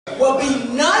will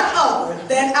be none other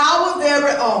than our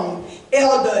very own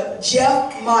Elder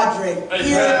Jeff Madre.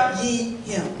 Hear ye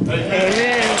him.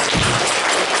 Amen.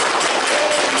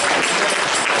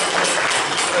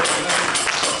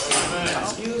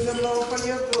 Use him, Lord, for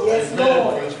your glory. Yes,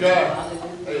 Lord. Praise God.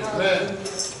 Amen.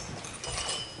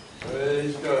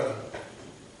 Praise God.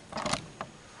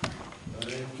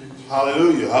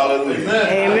 Hallelujah, hallelujah.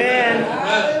 Amen.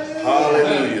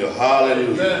 Hallelujah,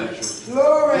 hallelujah.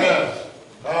 Glory. Yes.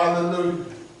 Hallelujah.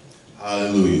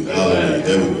 Hallelujah, hallelujah.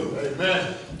 There we go.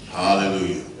 Amen.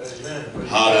 Hallelujah. Amen.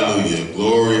 Hallelujah.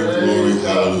 Glory, glory,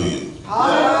 hallelujah.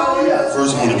 Hallelujah.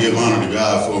 First, I want to give honor to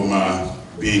God for my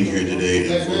being here today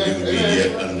and for giving me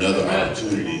yet another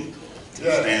opportunity to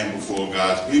stand before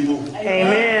God's people.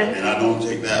 Amen. And I don't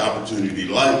take that opportunity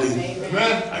lightly.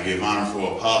 Amen. I give honor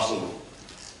for Apostle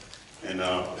and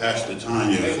Pastor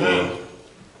Tanya for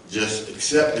just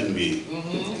accepting me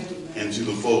into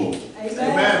the fold.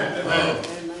 Amen. Amen.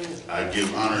 I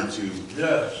give honor to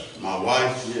Yes. my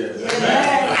wife. Yes.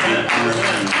 I give honor to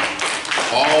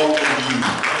all of you,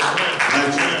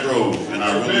 Atlantic Grove, and I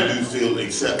really do feel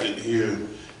accepted here,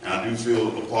 and I do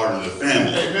feel a part of the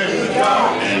family.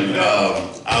 And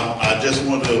I just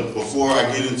want to, before I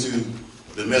get into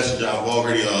the message, I've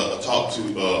already talked to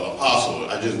Apostle.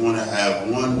 I just want to have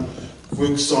one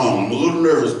quick song. I'm a little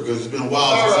nervous because it's been a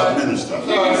while since I've ministered.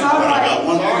 But I got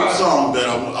one quick song that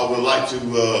I would like to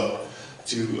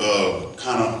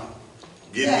kind of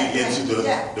get me into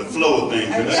the flow of things.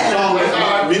 And that song,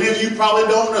 many of you probably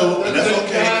don't know, and that's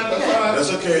okay.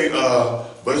 That's okay.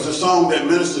 But it's a song that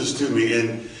ministers to me,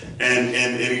 and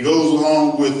it goes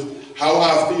along with how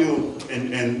I feel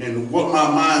and what my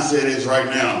mindset is right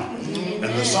now. And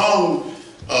the song,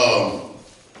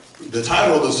 the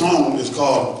title of the song is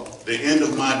called "The End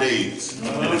of My Days,"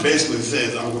 and it basically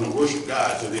says I'm going to worship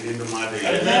God to the end of my days.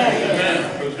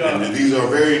 Amen. And these are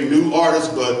very new artists,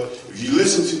 but if you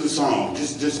listen to the song,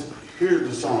 just hear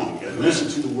the song and listen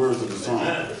to the words of the song,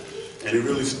 and it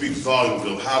really speaks volumes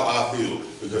of how I feel,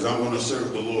 because I'm going to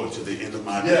serve the Lord to the end of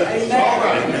my days.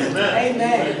 Amen.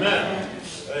 Amen. Amen.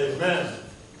 Amen.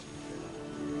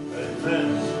 Amen.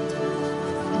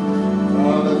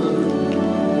 Hallelujah.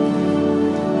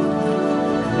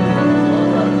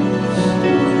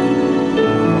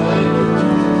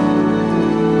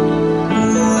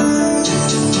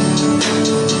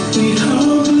 We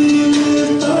humbly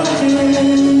lift our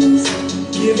hands,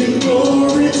 giving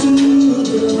glory to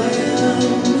the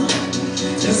Lamb,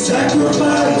 and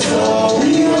sacrifice all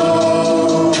we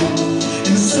own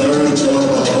in search of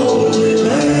the Holy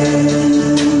Land.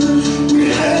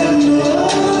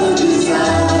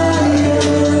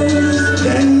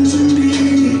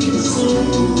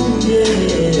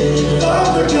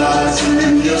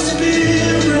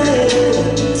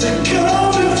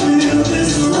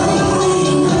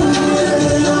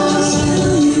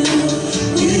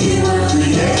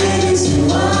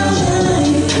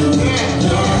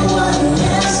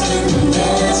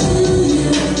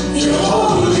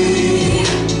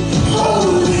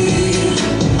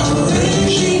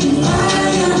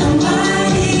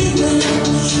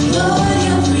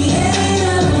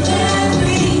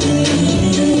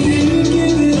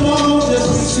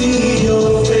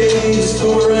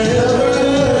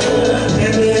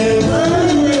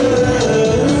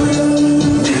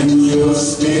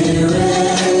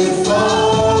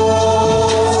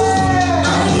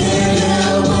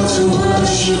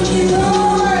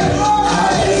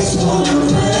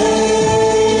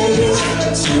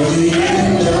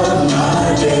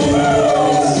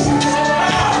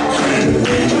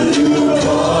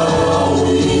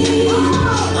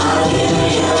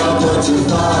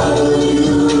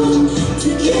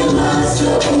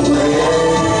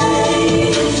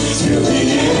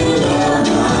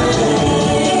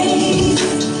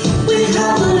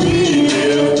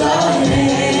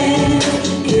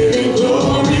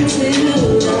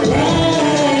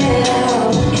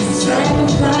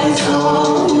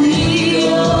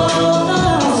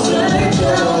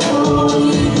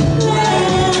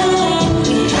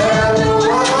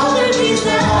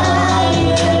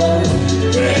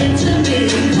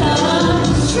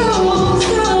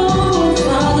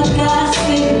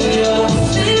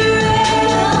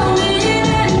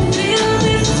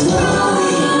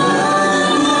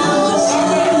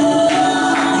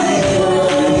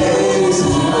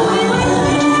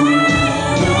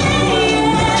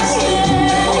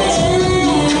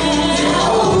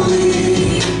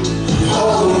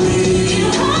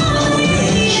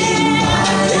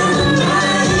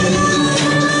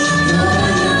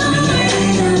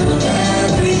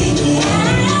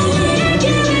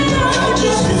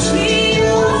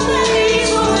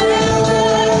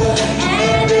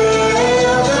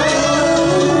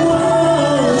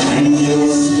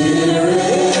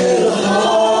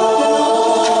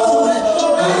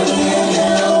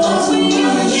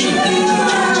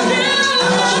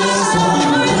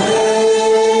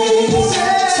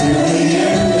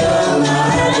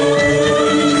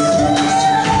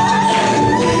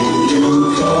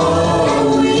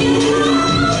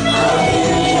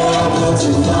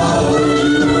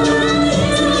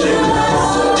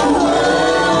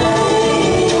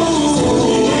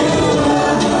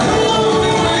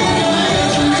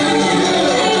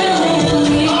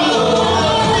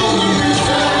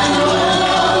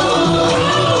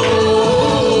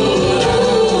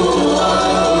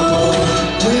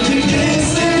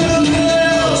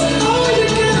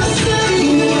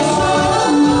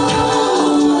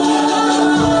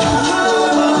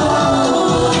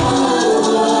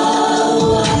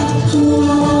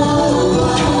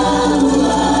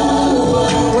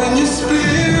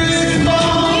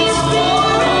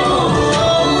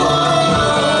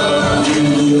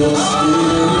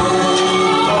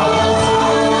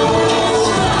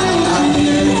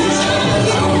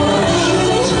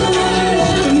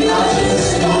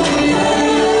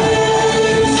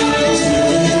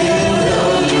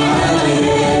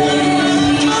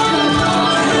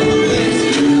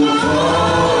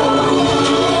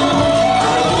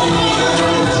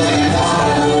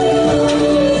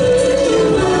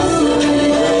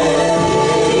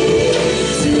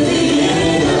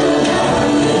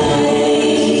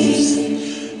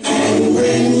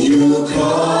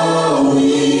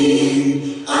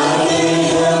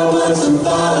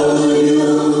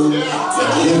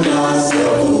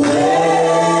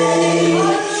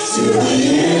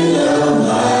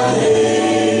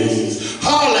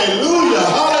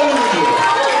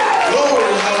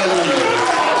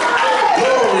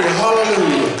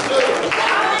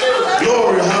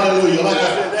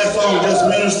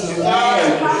 this ministers to me,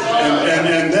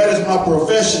 and that is my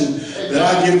profession that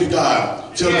I give to God.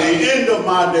 Till the end of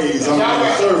my days, I'm going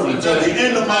to serve Him. Till the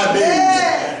end of my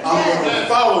days, I'm going to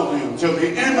follow Him. Till the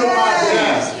end of my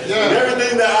days. And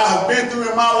everything that I have been through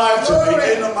in my life, till the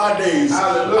end of my days,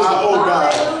 I owe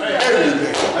God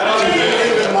everything. Till the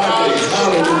end of my days.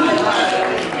 Hallelujah.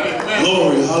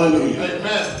 Glory,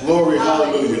 hallelujah. Glory,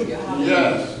 hallelujah.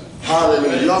 Yes.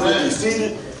 Hallelujah. Y'all can be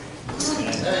seated.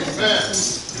 Amen.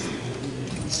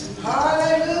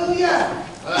 Hallelujah.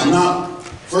 I'm not.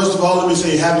 First of all, let me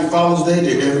say Happy Father's Day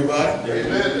to everybody.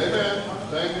 Amen. Amen.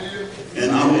 Thank you.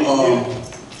 And I'm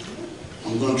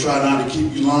going to try not to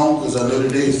keep you long because I know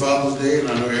today is Father's Day and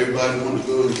I know everybody wants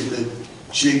to go and get the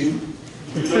chicken.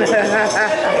 All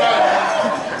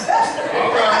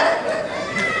right.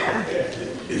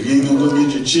 If you ain't going to go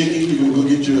get your chicken, you're going to go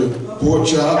get your pork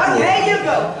chop. There you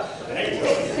go.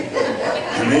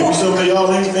 And maybe some of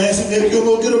y'all ain't fancy. Maybe you're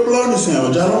going to go get a bologna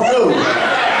sandwich. I don't know.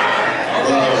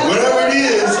 Whatever it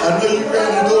is, I know you're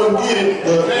ready to go and get it,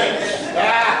 but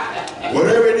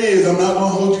whatever it is, I'm not going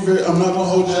to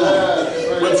hold you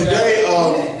long. But today,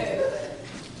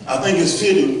 I think it's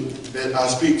fitting that I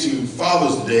speak to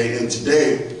Fathers Day, and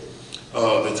today,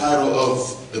 the title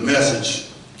of the message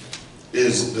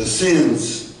is The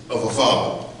Sins of a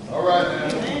Father. All right,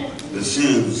 man. The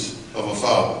Sins of a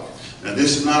Father. Now,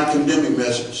 this is not a condemning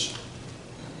message.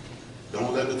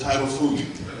 Don't let the title fool you.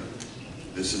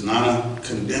 This is not a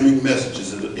condemning message.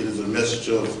 It is a message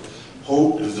of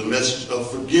hope. It is a message of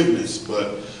forgiveness.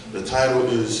 But the title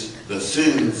is The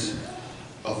Sins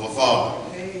of a Father.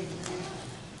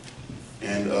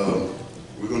 And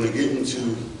we're going to get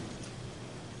into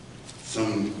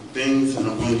some things, and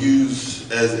I'm going to use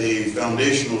as a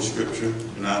foundational scripture.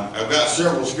 And I've got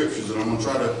several scriptures, and I'm going to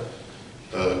try to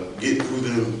get through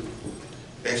them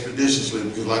expeditiously,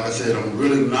 because like I said, I'm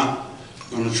really not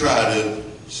going to try to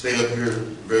stay up here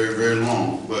very, very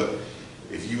long. But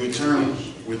if you would turn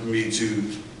with me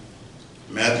to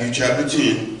Matthew chapter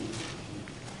 10.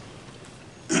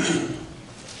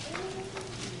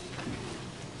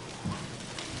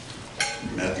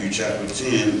 Matthew chapter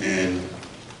 10, and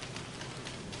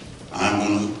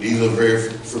these are very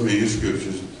familiar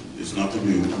scriptures. It's nothing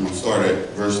new. I'm going to start at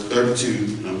verse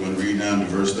 32, and I'm going to read down to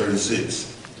verse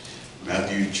 36.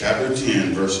 Matthew chapter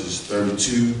 10, verses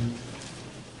 32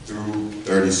 through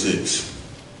 36.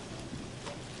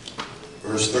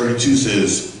 Verse 32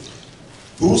 says,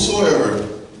 "Whosoever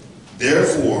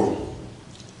therefore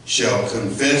shall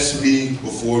confess me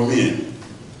before men,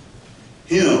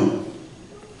 him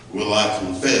will I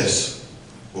confess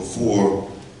before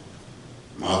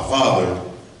my Father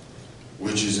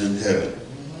which is in heaven."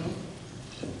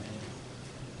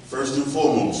 First and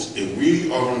foremost, if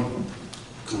we are going to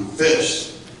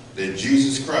confess that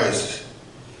Jesus Christ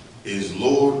is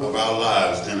Lord of our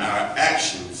lives, then our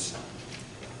actions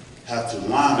have to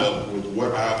line up with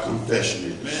what our confession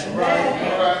is. All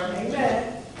right.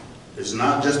 Amen. It's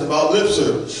not just about lip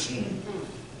service.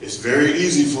 It's very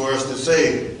easy for us to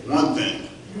say one thing,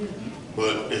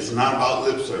 but it's not about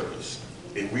lip service.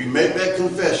 If we make that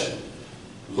confession,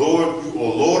 Lord, you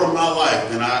are Lord of my life,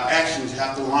 then our actions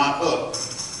have to line up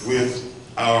with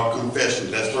our confession.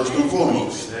 That's first and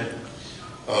foremost.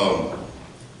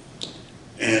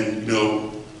 And, you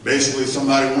know, basically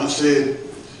somebody once said,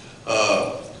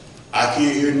 I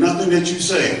can't hear nothing that you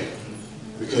say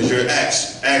because your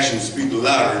actions speak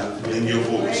louder than your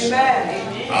voice.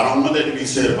 Amen. I don't want that to be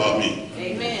said about me.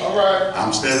 Amen. All right.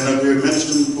 I'm standing up here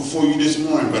ministering before you this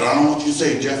morning, but I don't want you to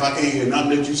say, Jeff, I can't hear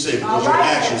nothing that you say because your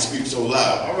actions speak so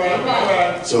loud. All right. All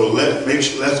right. So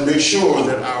let's make sure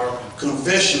that our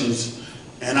confessions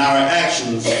and our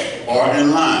actions are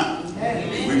in line.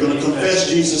 If we're going to confess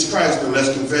Jesus Christ, then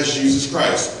let's confess Jesus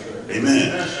Christ.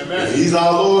 Amen. If He's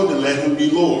our Lord, then let Him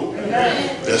be Lord.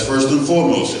 That's first and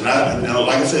foremost. And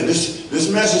like I said, this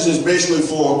message is basically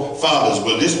for fathers,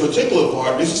 but this particular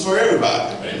part, this is for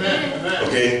everybody.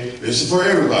 Okay, this is for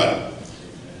everybody.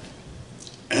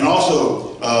 And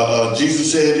also,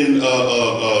 Jesus said in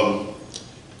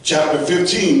chapter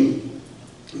 15,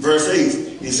 verse 8,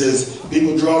 He says,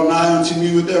 "People draw nigh unto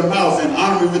me with their mouth and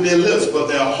honor me with their lips, but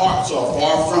their hearts are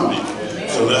far from me."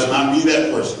 So let's not be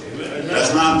that person.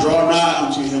 Let's not draw nigh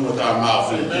unto Him with our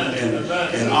mouth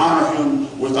and honor Him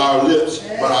with our lips,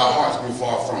 but our hearts be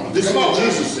far from Him. This is what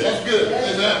Jesus said. That's good.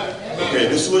 Okay,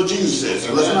 this is what Jesus said.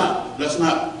 So let's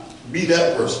not be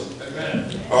that person.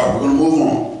 All right, we're going to move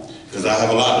on because I have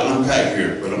a lot to unpack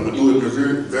here, but I'm going to do it in a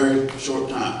very, very short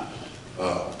time.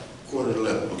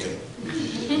 11:15. Okay.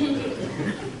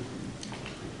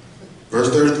 Verse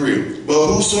 33. But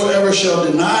whosoever shall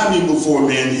deny me before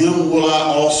men, him will I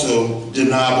also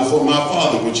deny before my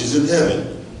Father which is in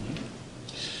heaven.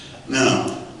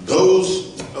 Now,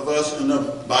 those of us in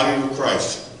the body of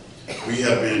Christ, we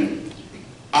have been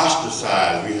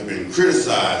ostracized, we have been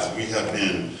criticized, we have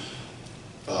been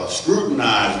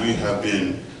scrutinized, we have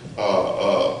been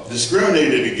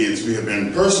discriminated against, we have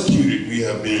been persecuted, we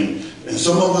have been, and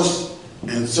some of us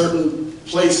in certain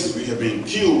places, we have been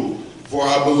killed for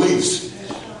our beliefs.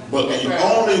 But the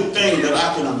only thing that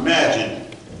I can imagine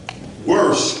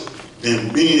worse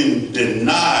than being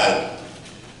denied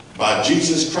by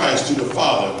Jesus Christ to the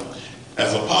Father,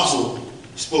 as Apostle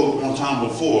spoke one time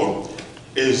before,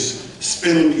 is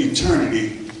spending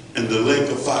eternity in the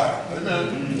lake of fire.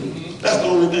 Amen. That's the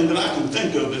only thing that I can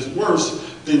think of that's worse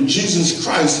than Jesus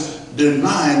Christ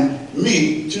denying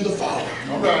me to the Father.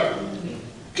 All right.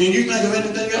 Can you think of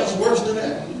anything else worse than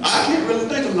that? I can't really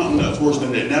think of nothing else worse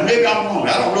than that. Now, maybe I'm wrong.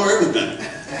 I don't know everything.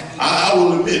 I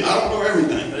will admit, I don't know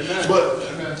everything. Amen.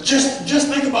 But just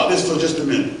think about this for just a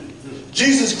minute.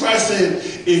 Jesus Christ said,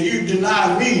 if you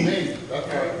deny me,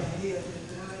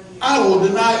 I will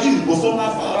deny you before my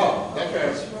Father.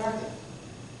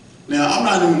 Now, I'm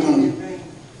not even going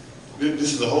to,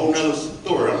 this is a whole nother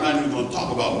story. I'm not even going to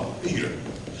talk about Peter.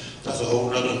 That's a whole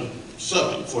nother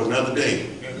subject for another day.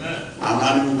 Amen. I'm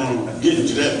not even going to get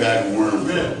into that bag of worms.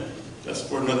 That's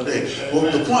for another day. Well,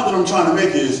 the point that I'm trying to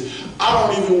make is, I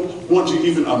don't even want to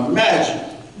even imagine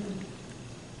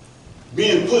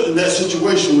being put in that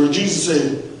situation where Jesus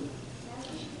said,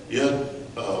 yeah,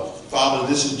 Father,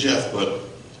 this is Jeff, but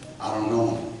I don't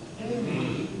know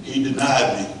him. He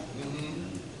denied me.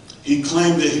 He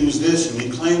claimed that he was this and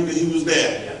he claimed that he was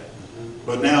that.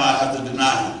 But now I have to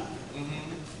deny him.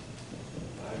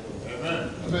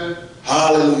 Amen.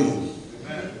 Hallelujah.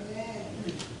 Amen.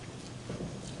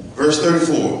 Verse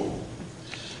 34.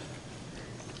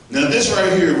 Now this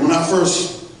right here, when I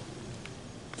first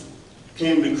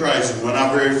came to Christ, and when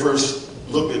I very first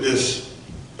looked at this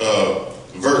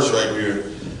verse right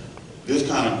here, this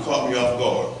kind of caught me off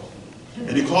guard.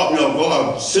 And it caught me off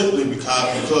guard simply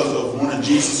because of one of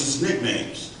Jesus'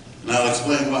 nicknames. And I'll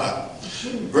explain why.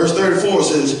 Verse 34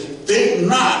 says, think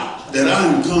not that I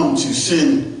am come to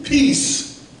send peace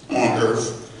on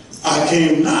earth. I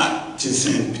came not to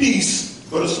send peace,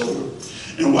 but a sword.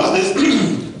 And while this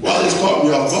caught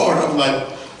me off guard, I'm like,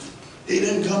 he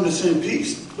didn't come to send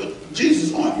peace, but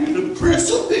Jesus, aren't you the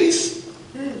Prince of Peace?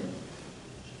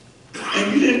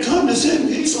 And you didn't come to send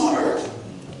peace on earth?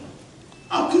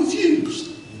 I'm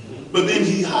confused. But then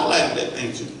he highlighted that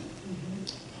thing to me.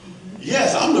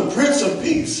 Yes, I'm the Prince of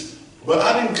Peace, but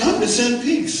I didn't come to send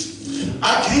peace.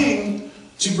 I came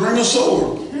to bring a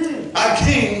sword. I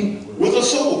came with a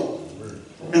sword.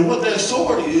 And what that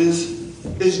sword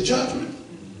is judgment.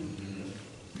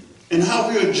 And how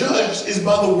we are judged is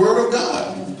by the Word of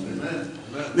God. Amen.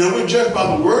 Now we're judged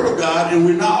by the Word of God, and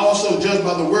we're not also judged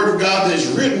by the Word of God that's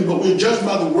written, but we're judged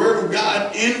by the Word of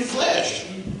God in flesh.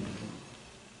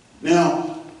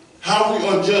 Now, how we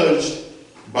are judged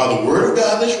by the Word of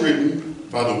God that's written,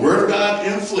 by the Word of God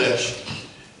in flesh,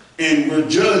 and we're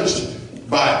judged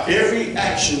by every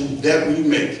action that we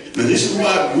make. Now this is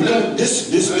why we don't,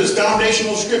 this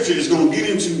foundational scripture is going to get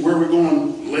into where we're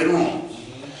going later on.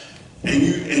 And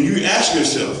you ask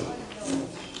yourself,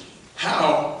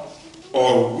 how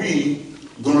are we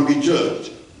going to be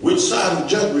judged? Which side of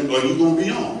judgment are you going to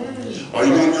be on? Are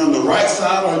you going to be on the right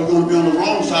side, or are you going to be on the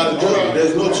wrong side of judgment?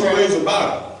 There's no two ways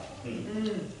about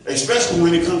it. Especially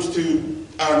when it comes to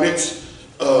our next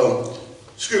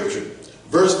scripture.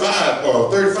 Verse 5 or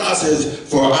 35 says,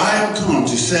 for I am come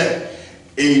to set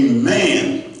a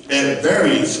man at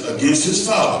variance against his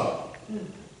father,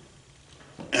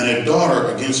 and a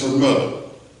daughter against her mother,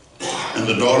 and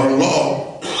the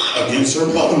daughter-in-law against her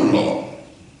mother-in-law.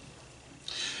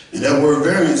 And that word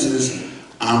variance is,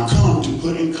 I'm come to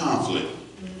put in conflict.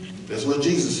 That's what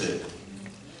Jesus said.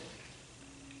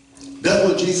 That's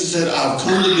what Jesus said I've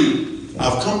come to do.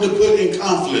 I've come to put in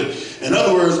conflict. In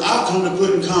other words, I've come to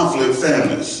put in conflict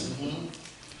families.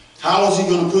 How is he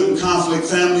going to put in conflict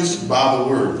families? By the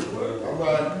Word. All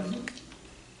right.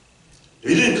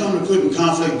 He didn't come to put in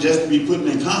conflict just to be putting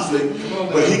in conflict,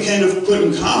 but he came to put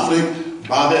in conflict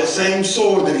by that same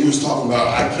sword that he was talking about.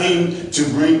 I came to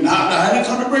bring, I didn't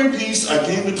come to bring peace, I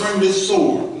came to bring this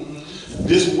sword.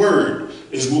 This word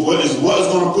is what is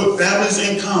going to put families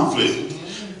in conflict.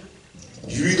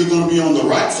 You're either going to be on the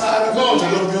right side of it, or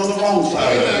you're going to be on the wrong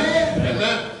side of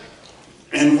it.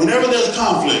 And whenever there's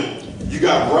conflict, you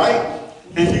got right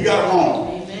and you got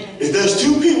wrong. If there's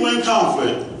two people in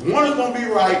conflict, one is going to be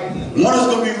right, one is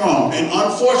going to be wrong. And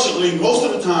unfortunately, most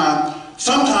of the time,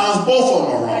 sometimes both of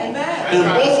them are wrong. And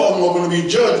both of them are going to be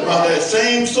judged by that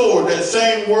same sword, that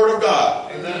same word of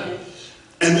God. Amen.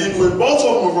 And then when both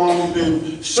of them are wrong,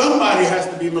 then somebody has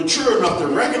to be mature enough to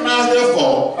recognize their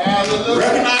fault,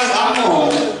 recognize I'm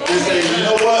wrong, and say, you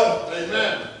know what?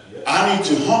 Amen. I need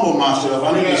to humble myself.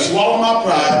 I need to swallow my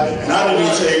pride, and I need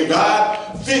to say, God,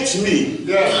 fix me.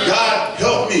 God,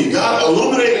 help me. God,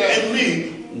 illuminate in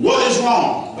me what is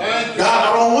wrong. God,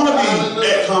 I don't want to be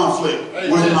at conflict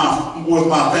with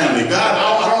my family. God, I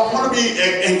don't want to be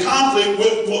in conflict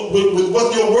with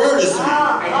what your word is saying.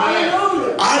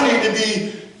 I need to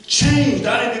be changed.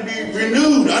 I need to be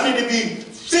renewed. I need to be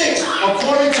fixed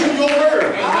according to your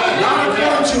word. Not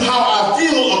according to how I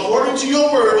feel, according to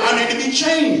your word. I need to be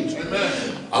changed.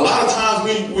 A lot of times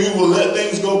we will let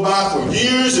things go by for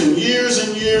years and years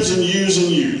and years and years and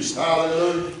years.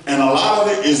 And a lot of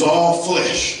it is all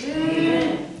flesh.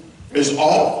 It's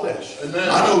all flesh.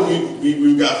 I know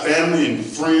we've got family and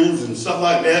friends and stuff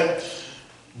like that,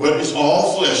 but it's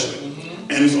all fleshly.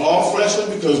 And it's all fleshly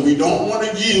because we don't want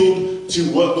to yield to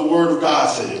what the word of God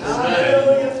says.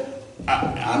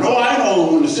 I know I ain't the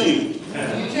only one to sing it.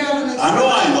 I know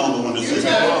I ain't the only one to sing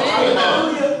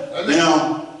it.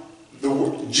 Now,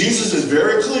 Jesus is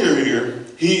very clear here.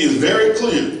 He is very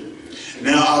clear.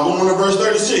 Now, I'll go on to verse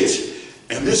 36.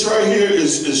 And this right here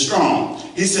is strong.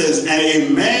 He says, and a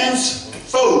man's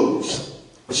foes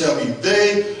shall be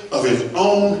they of his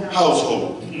own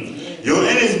household. Your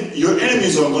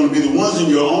enemies are going to be the ones in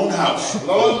your own house.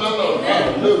 Lord, my Lord.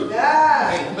 Hallelujah.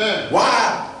 Amen.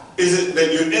 Why is it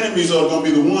that your enemies are going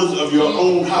to be the ones of your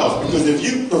own house? Because if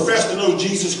you profess to know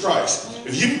Jesus Christ,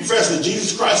 if you profess that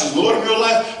Jesus Christ is Lord of your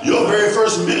life, your very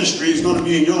first ministry is going to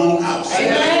be in your own house.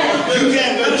 You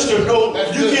can't minister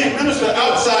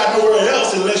outside nowhere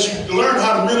else unless you learn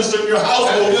how to minister in your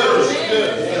household first.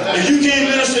 If you can't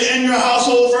minister in your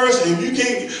household first, and you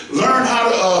can't learn how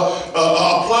to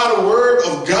apply the word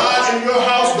of God in your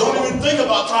house, don't even think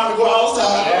about trying to go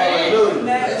outside.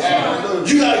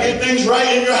 You got to get things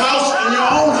right in your house, in your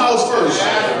own house first.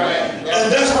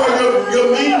 And that's where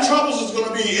your main troubles is going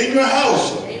to be, in your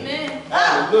house. Amen.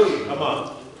 Hallelujah. Come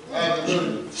on.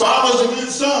 Hallelujah. Fathers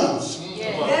against sons.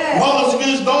 Mothers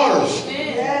against daughters.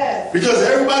 Because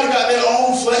everybody got their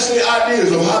own fleshly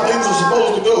ideas of how things are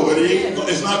supposed to go. But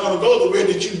it's not going to go the way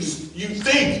that you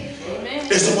think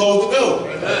it's supposed to go.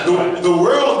 The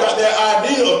world got their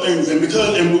idea of things. And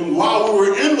while we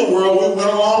were in the world, we went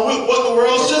along with what the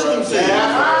world system said.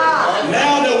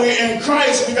 Now that we're in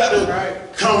Christ, we got to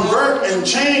convert and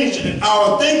change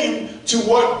our thinking to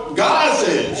what God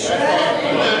says.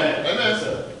 Amen.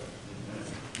 Amen.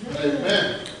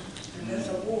 Amen. That's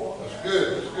a war. That's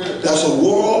good. That's good. That's a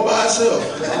war all by itself.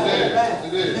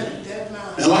 It is.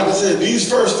 And like I said, these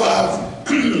first 5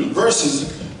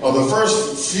 verses are the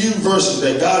first few verses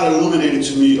that God illuminated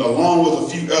to me, along with a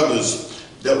few others,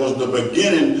 that was the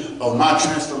beginning of my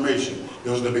transformation. It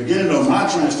was the beginning of my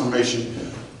transformation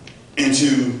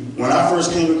into, when I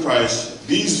first came to Christ,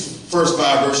 these first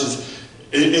 5 verses,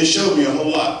 it showed me a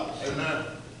whole lot. Amen.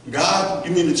 God,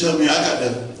 you mean to tell me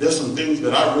there's some things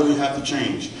that I really have to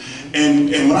change? And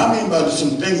what I mean by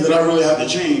some things that I really have to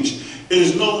change, it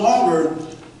is no longer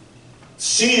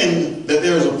seeing that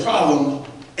there is a problem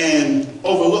and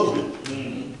overlooking it.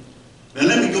 Now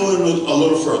let me go in a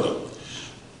little further.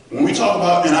 When we talk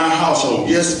about in our household,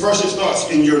 yes, first it starts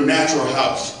in your natural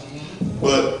house.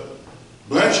 But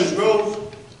Blanchard's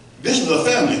Grove, this is a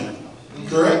family,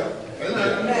 correct?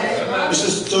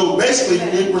 So basically,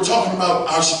 we're talking about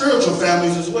our spiritual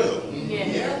families as well.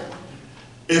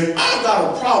 If I've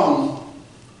got a problem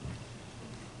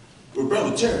with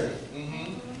Brother Terry,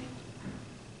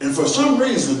 and for some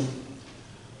reason,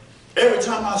 every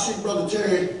time I see Brother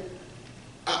Terry,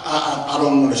 I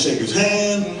don't want to shake his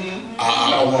hand.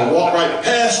 I want to walk right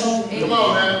past him. Come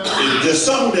on, man. It's just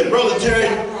something that Brother Terry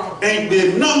ain't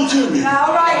did nothing to me. And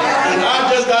I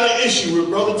just got an issue with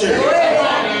Brother Terry.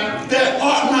 That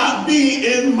ought not be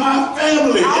in my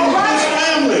family, in this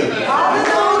family.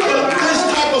 But this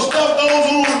type of stuff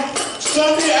goes on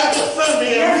Sunday after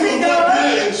Sunday, and we go up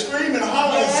there and scream and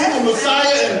holler and sing the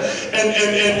Messiah and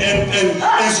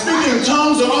speak in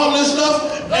tongues and all this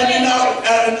stuff, and then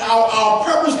I'll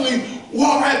purposely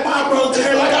walk right by Brother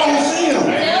Terry like I don't see him.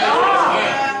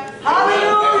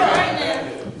 Hallelujah.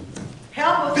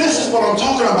 This is what I'm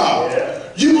talking about.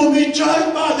 You're going to be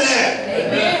judged by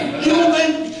that. You don't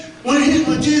think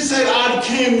when Jesus said, I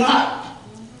came not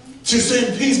to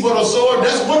send peace but a sword,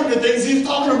 that's one of the things he's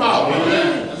talking about.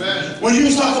 When he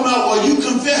was talking about, well, you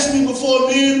confess me before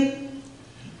men,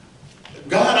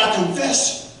 God, I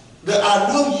confess that I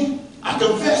know you. I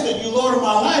confess that you're Lord of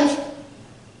my life,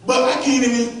 but I can't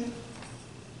even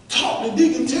talk to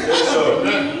Deacon Terry. All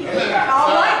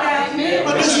right now.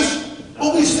 But this is,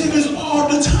 but we see this all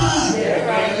the time.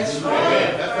 That's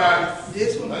right.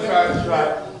 This one. That's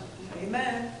right.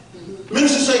 Amen.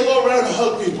 Ministers say go around and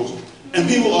hug people, and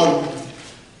people are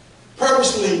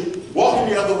purposely walking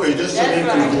the other way just so they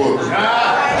can work.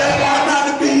 That ought not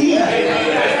to be.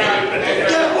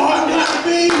 That ought not to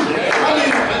be.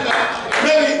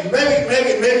 I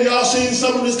mean, maybe y'all seen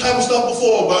some of this type of stuff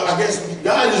before, but I guess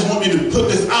God just want me to put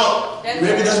this out.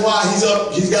 Maybe that's why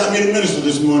He's got me to minister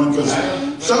this morning, because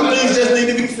some things just need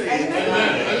to be said.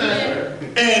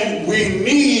 And we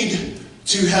need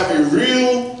to have a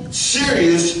real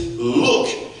serious look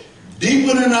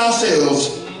deeper than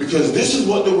ourselves, because this is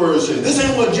what the Word says. This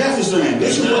ain't what Jeff is saying.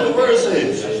 This is what the Word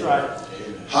says. That's right.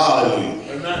 Hallelujah.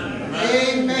 Amen.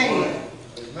 Amen.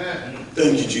 Amen.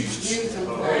 Thank you, Jesus.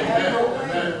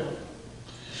 Amen.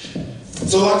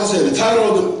 So like I said, the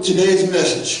title of today's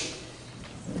message,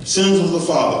 Sins of the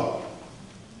Father.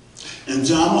 And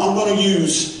I'm going to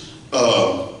use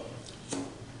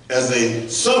as a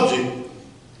subject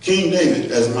King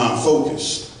David as my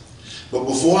focus. But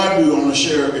before I do, I'm going to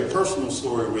share a personal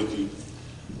story with you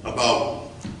about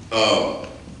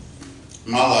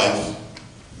my life.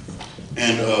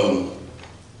 And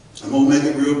I'm going to make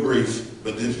it real brief,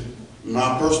 but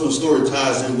my personal story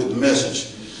ties in with the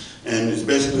message. And it's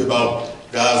basically about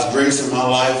God's grace in my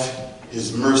life,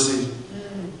 His mercy,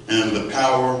 and the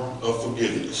power of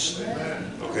forgiveness.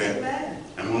 Okay?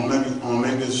 I'm going to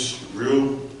make this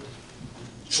real,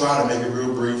 try to make it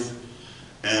real brief.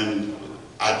 And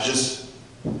I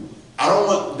don't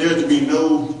want there to be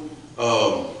no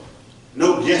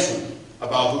guessing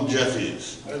about who Jeff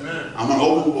is. Amen. I'm an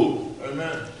open book.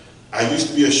 Amen. I used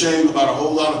to be ashamed about a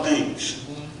whole lot of things.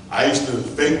 I used to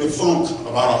fake the funk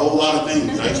about a whole lot of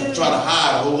things. I used to try to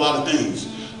hide a whole lot of things.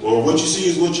 Well, what you see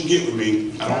is what you get with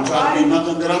me. I don't try to be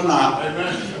nothing that I'm not.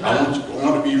 Amen. I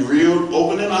want to be real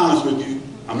open and honest with you.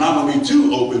 I'm not going to be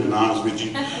too open and honest with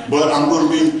you, but I'm going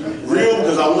to be real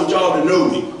because I want y'all to know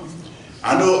me.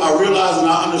 I realize and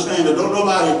I understand that don't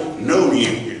nobody know me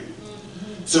in here.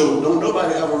 So don't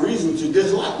nobody have a reason to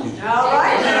dislike me. All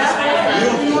right.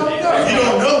 If you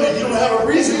don't know me, you don't have a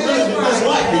reason really to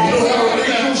dislike me. You don't have a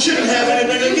reason. You shouldn't have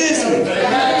anything against me.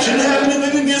 Shouldn't have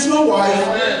anything against my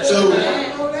wife. So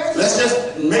let's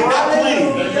just make that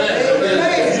plain.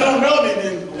 If you don't know me,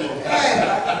 then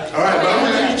all right. But I'm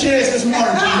gonna give you a chance this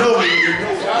morning to know me.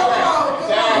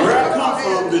 Where I come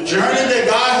from, the journey that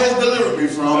God has delivered me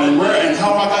from, and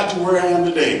how I got to where I am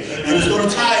today. And it's going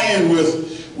to tie in with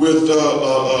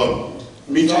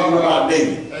me talking about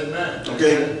David.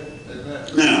 Okay?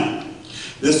 Now,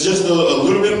 this is just a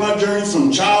little bit of my journey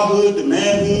from childhood to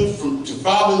manhood, to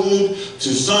fatherhood to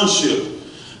sonship,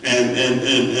 and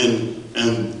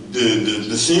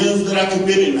the sins that I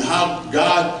committed and how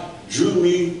God drew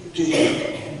me to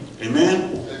Him.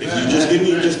 Amen? If you just give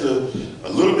me just a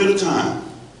little bit of time.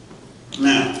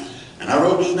 Now, and I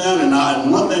wrote this down,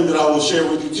 and one thing that I will share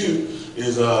with you too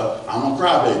is I'm a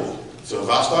crybaby. So if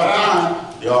I start crying,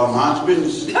 y'all mind your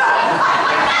business. I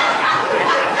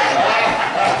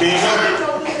can't help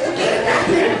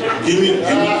it.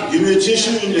 Give me a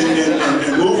tissue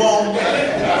and move on.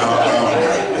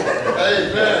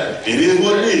 It is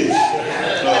what it is.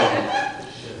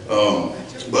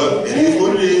 But it is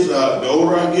what it is. The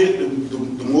older I get,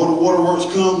 the more the waterworks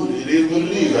come. It is what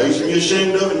it is. I used to be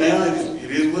ashamed of it. Now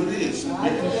it is what it is.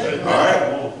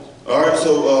 All right.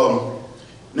 So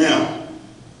now,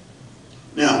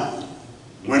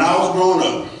 when I was growing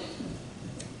up,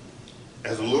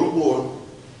 as a little boy,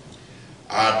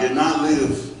 I did not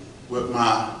live with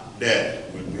my dad.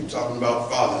 We're talking about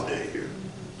Father's Day here.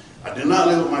 I did not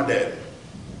live with my dad.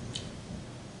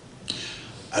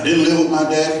 I didn't live with my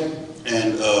daddy,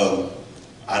 and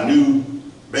I knew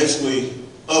basically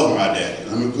of my daddy.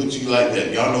 Let me put you like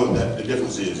that. Y'all know what the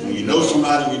difference is. When you know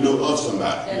somebody, you know of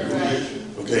somebody.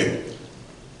 Okay.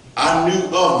 I knew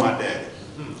of my daddy.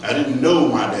 I didn't know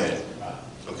my daddy.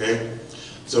 Okay.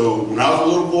 So when I was a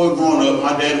little boy growing up,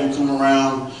 my daddy would come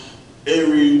around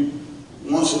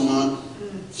once a month,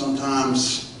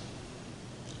 sometimes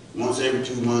once every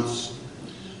 2 months.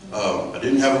 I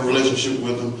didn't have a relationship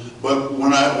with him, but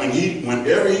whenever he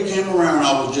came around,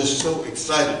 I was just so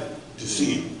excited to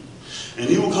see him. And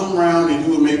he would come around and he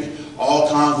would make all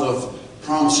kinds of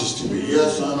promises to me.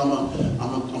 Yes, son, I'm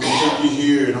gonna take you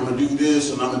here, and I'm gonna do this,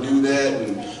 and I'm gonna do that,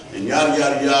 and yada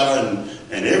yada yada.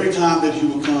 And every time that he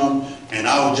would come, and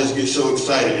I would just get so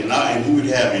excited, and he would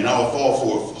have me, and I would fall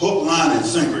for it, hook, line, and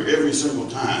sinker every single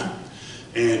time.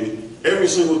 And every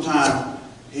single time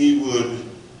he would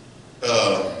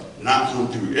not come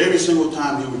through. Every single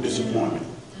time he would disappoint me.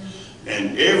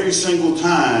 And every single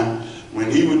time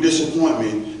when he would disappoint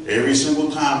me, every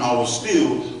single time I would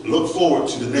still look forward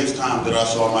to the next time that I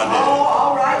saw my dad. Oh,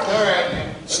 all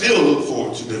right. Still look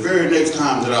forward to the very next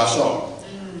time that I saw him.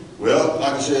 Well,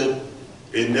 like I said,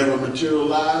 it never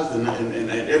materialized, and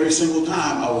every single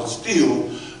time I would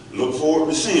still look forward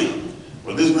to seeing him.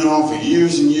 But this went on for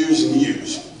years and years and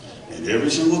years. And every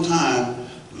single time,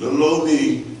 little old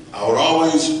me, I would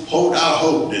always hold out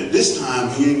hope that this time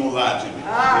he ain't gonna lie to me.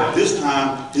 This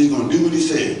time he's gonna do what he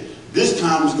said. This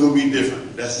time it's gonna be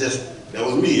different. That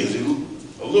was me as a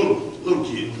little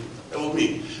kid. That was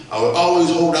me. I would always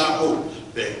hold out hope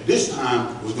that this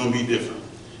time was gonna be different.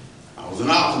 I was an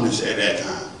optimist at that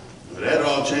time. But that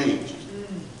all changed.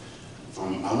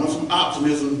 I went from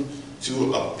optimism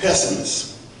to a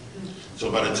pessimist. So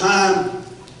by the time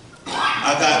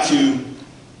I got to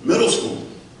middle school,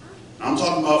 I'm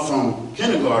talking about from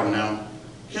kindergarten now,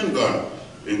 kindergarten,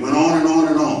 it went on and on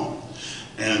and on.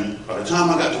 And by the time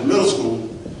I got to middle school,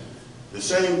 the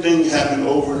same thing happened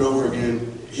over and over again.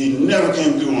 He never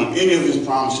came through on any of his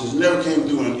promises, never came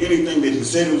through on anything that he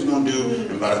said he was going to do.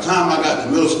 And by the time I got to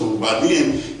middle school, by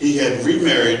then he had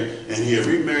remarried, and he had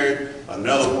remarried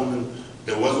another woman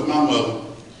that wasn't my mother.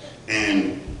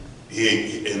 And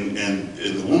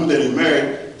the woman that he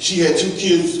married, she had 2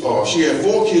 kids, or she had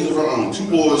 4 kids of her own, 2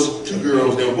 boys, 2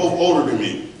 girls. They were both older than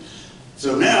me.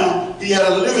 So now he had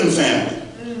a living family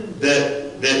that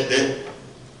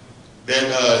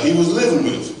he was living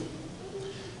with.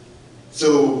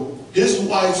 So his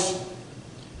wife,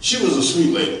 she was a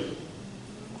sweet lady,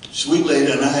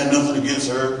 and I had nothing against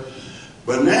her.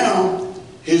 But now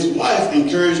his wife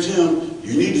encouraged him,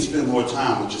 you need to spend more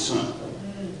time with your son,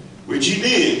 which he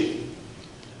did.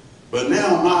 But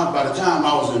now by the time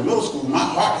I was in middle school, my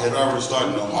heart had already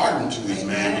started to harden to this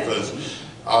man, because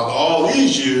after all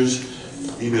these years,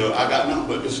 I got nothing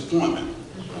but disappointment.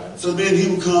 So then he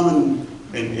would come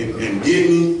and get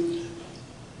me,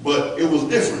 but it was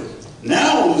different.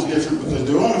 Now it was different because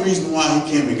the only reason why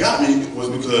he came and got me was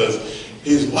because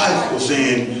his wife was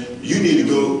saying, you need to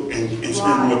go and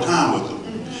spend more time with him.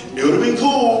 It would have been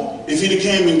cool if he'd have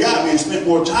came and got me and spent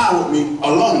more time with me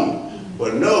alone.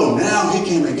 But no, now he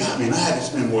came and got me, and I had to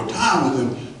spend more time with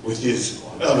him, with his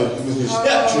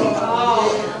stepchildren.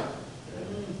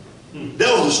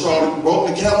 That was the straw that broke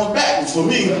the camel's back for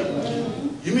me.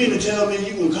 You mean to tell me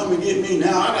you can come and get me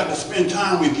now? I got to spend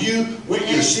time with you, with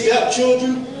your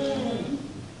stepchildren?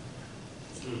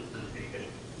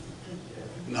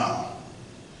 No.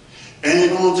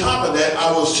 And on top of that,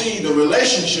 I will see the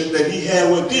relationship that he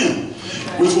had with them,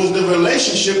 which was the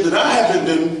relationship that I have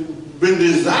been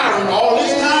desiring all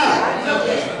this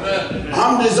time.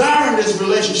 I'm desiring this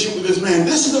relationship with this man.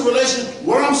 This is the relationship,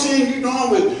 what I'm seeing you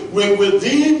doing with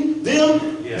them,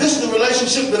 this is the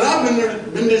relationship that I've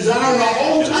been desiring the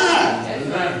whole time.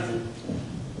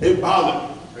 It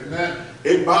bothered me.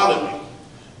 It bothered me.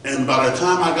 And by the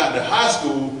time I got to high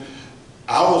school,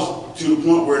 I was to the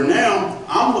point where now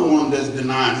I'm the one that's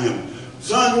denying him.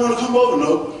 Son, you want to come over?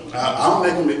 No, I'm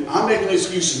making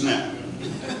excuses now.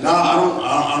 No, I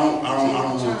don't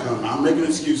want to come. I'm making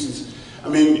excuses. I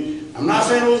mean, I'm not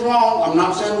saying it was wrong. I'm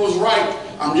not saying it was right.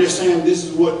 I'm just saying this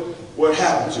is what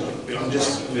happened to me. I'm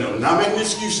just, not making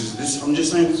excuses. I'm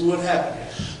just saying this is what happened.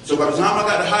 So by the time I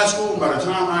got to high school, by the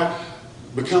time I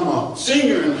become a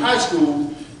senior in high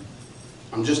school,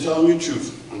 I'm just telling you the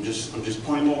truth. I'm just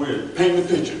pointing over here, painting the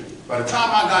picture. By the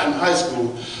time I got in high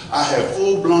school, I had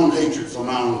full-blown hatred for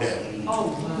my own dad.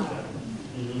 Oh, my.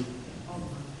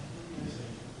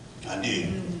 I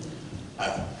did.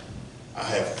 I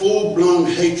had full-blown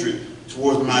hatred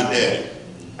towards my dad.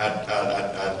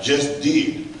 I just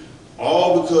did.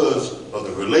 All because of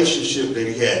the relationship that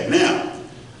he had. Now,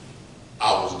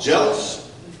 I was jealous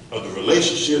of the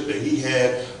relationship that he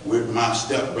had with my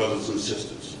stepbrothers and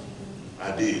sisters.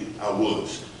 I did. I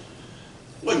was.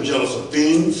 Wasn't jealous of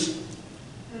things.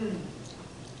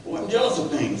 Wasn't jealous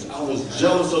of things. I was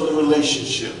jealous of the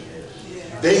relationship.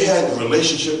 They had the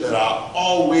relationship that I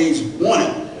always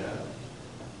wanted.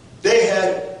 They had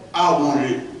it, I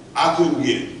wanted it, I couldn't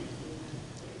get it.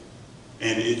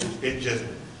 And it just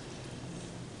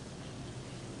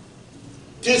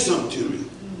did something to me.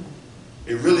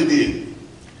 It really did.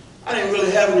 I didn't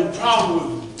really have any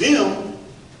problem with them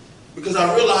because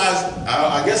I realized,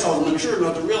 I guess I was mature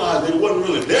enough to realize that it wasn't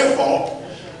really their fault.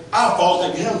 I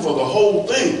faulted him for the whole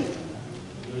thing.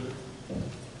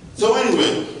 So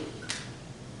anyway,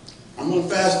 I'm going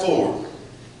to fast forward.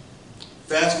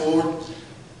 Fast forward,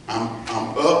 I'm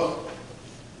up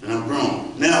and I'm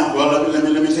grown. Now, well, let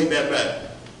me take that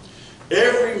back.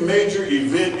 Every major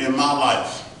event in my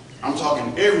life I'm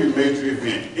talking every major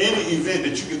event. Any event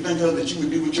that you can think of that you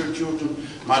would do with your children,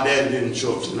 my dad didn't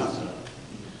show up to nothing.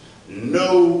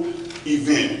 No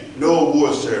event, no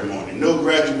award ceremony, no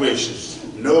graduations,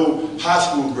 no high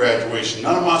school graduation,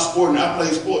 none of my sporting. I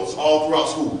played sports all throughout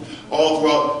school, all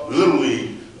throughout Little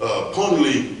League, Pony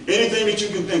League, anything that you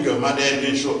can think of, my dad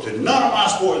didn't show up to. None of my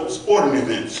sporting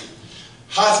events.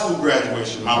 High school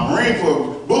graduation, my Marine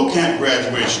Corps boot camp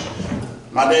graduation,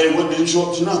 my daddy didn't show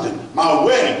up to nothing. My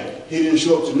wedding, he didn't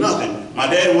show up to nothing. My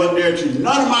daddy wasn't there to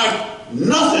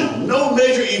nothing. No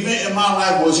major event in my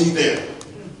life was he there.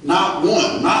 Not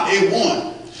one, not a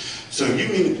one. So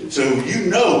you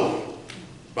know,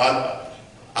 but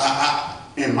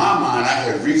in my mind, I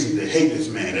had reason to hate this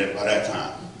man by that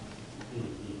time.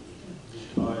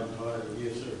 All right,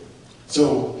 yes, sir.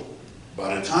 So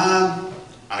by the time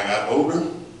I got older,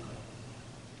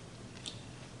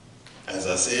 as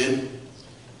I said,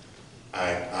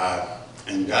 I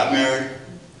got married.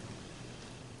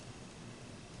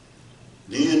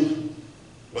 Then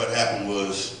what happened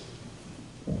was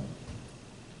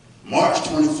March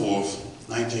 24th,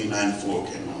 1994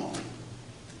 came along.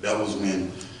 That was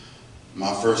when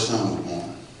my first son was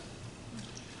born.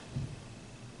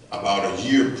 About a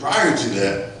year prior to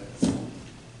that,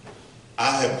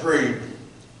 I had prayed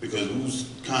because we was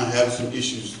kind of having some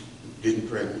issues getting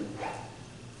pregnant.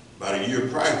 About a year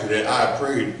prior to that, I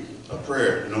prayed a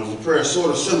prayer, and it was a prayer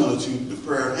sort of similar to the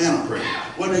prayer Hannah prayed.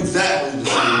 Wasn't exactly the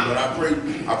same, but I prayed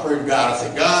to God. I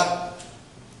said, God,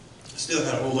 I still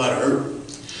had a whole lot of hurt.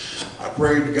 I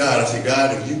prayed to God. I said,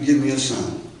 God, if you give me a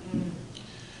son,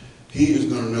 he is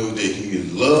going to know that he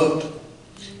is loved.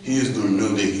 He is going to know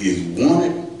that he is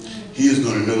wanted. He is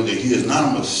going to know that he is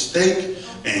not a mistake,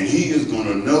 and he is going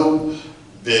to know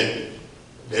that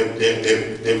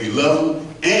we love him,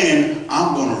 and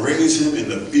I'm going to raise him in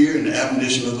the fear and the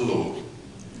admonition of the Lord.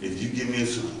 If you give me a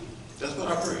son. That's what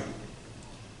I prayed.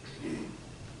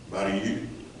 About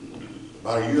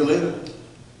a year later,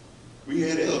 we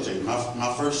had LJ,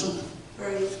 my first son.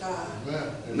 Praise God.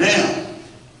 Now,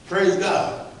 praise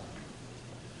God.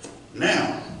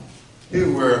 Now,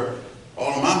 here's where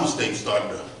all of my mistakes started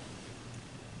to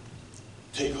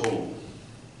take hold.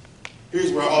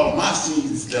 Here's where all of my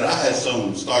seeds that I had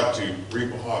sown started to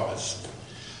reap a harvest.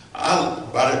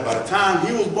 By the time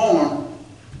he was born,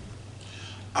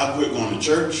 I quit going to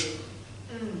church.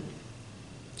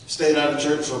 Stayed out of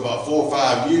church for about 4 or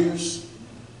 5 years.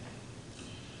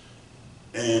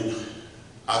 And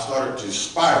I started to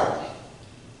spiral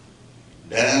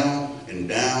down and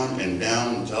down and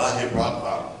down until I hit rock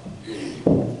bottom.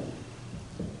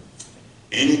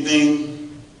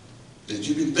 Anything that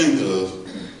you can think of,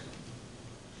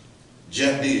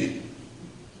 Jeff did.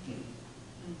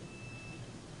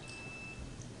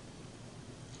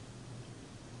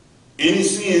 Any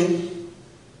sin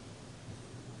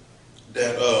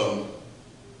that,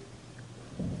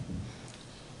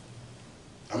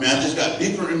 I just got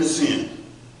deeper into sin,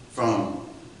 from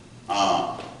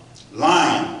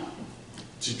lying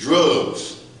to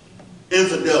drugs,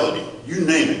 infidelity, you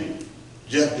name it,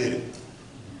 Jeff did it.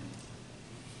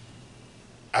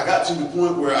 I got to the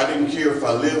point where I didn't care if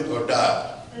I lived or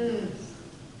died.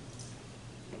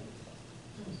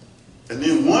 And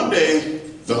then one day,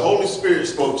 the Holy Spirit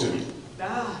spoke to me.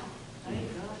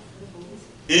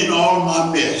 In all of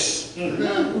my mess.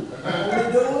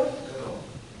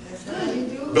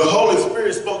 The Holy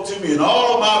Spirit spoke to me in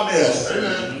all of my mess.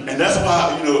 And that's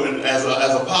why, and as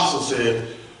Apostle said,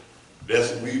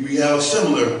 we have a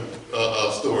similar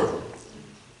story.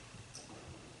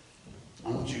 I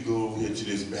want you to go over here to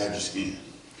this Badger Skin.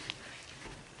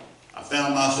 I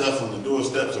found myself on the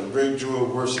doorsteps of Great Joy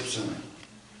Worship Center.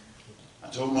 I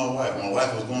told my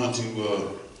wife was going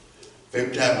to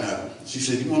Favorite Tabernacle. She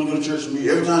said, you want to go to church with me?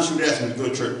 Every time she would ask me to go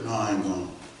to church, no, I ain't going.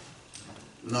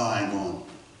 No, I ain't going.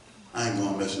 I ain't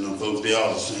going messing with them folks. They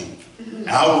all the same. And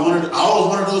I was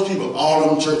one of those people. All of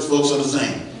them church folks are the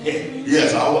same.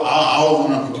 Yes, I was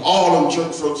one of them people. All of them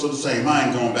church folks are the same. I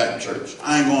ain't going back to church.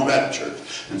 I ain't going back to church.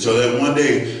 And so that one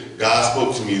day, God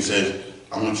spoke to me and said,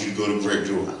 I want you to go to Great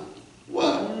Joy.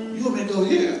 What? You want me to go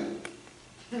here?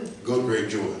 Go to Great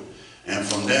Joy. And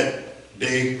from that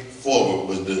day forward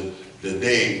was the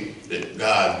day that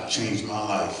God changed my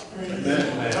life. Amen.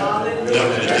 That was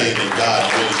the day that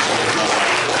God really changed my life.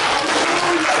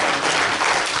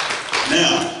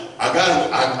 Now, I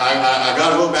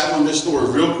gotta go back on this story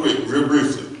real quick, real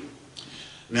briefly.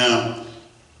 Now,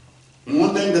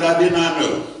 one thing that I did not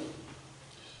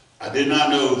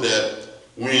know that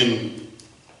when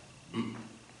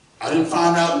I didn't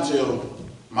find out until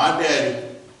my daddy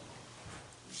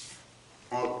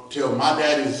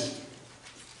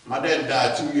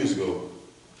died 2 years ago.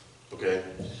 Okay?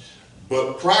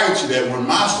 But prior to that, when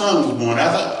my son was born,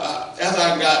 as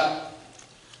I got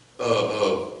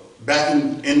back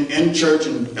in church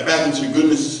and back into the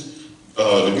goodness,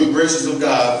 the good graces of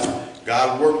God,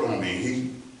 God worked on me.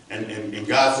 And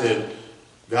God said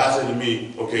to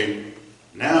me, okay,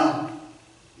 now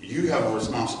you have a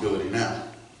responsibility now.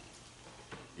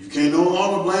 You can no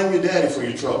longer blame your daddy for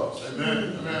your troubles.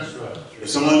 Amen. That's right.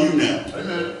 It's on you now.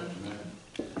 Amen.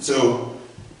 So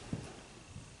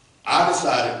I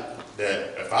decided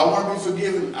that if I want to be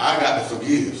forgiven, I got to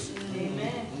forgive.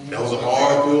 Amen. That was a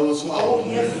hard pill to swallow.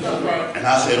 And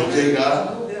I said, okay,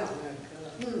 God,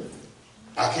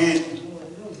 I can't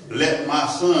let my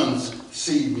sons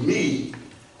see me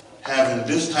having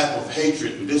this type of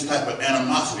hatred and this type of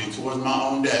animosity towards my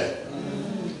own daddy.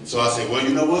 So I said, well,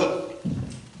 you know what?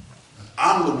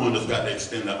 I'm the one that's got to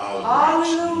extend the olive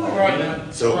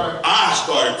branch. So I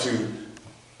started to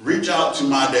reach out to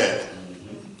my daddy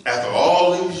after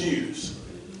all these years.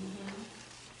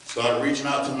 Started reaching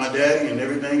out to my daddy and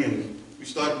everything, and we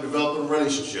started to develop a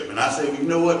relationship. And I said, well, you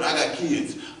know what? I got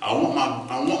kids. I want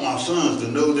my sons to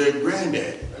know their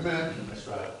granddaddy. Amen. That's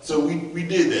right. So we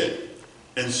did that.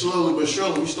 And slowly but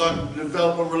surely, we started to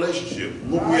develop a relationship.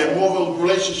 We had more of a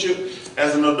relationship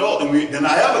as an adult than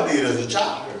I ever did as a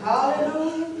child.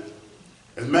 Hallelujah.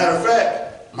 As a matter of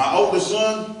fact, my oldest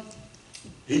son,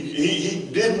 he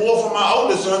did more for my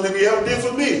oldest son than he ever did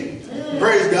for me.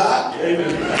 Praise God.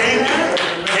 Amen.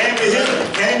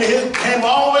 Came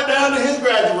all the way down to his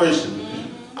graduation.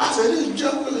 I said, this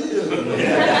joker here. But I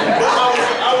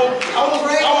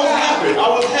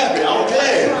was happy. I was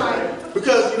glad.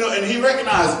 Because, and he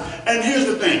recognized, and here's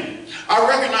the thing. I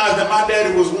recognized that my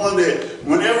daddy was one that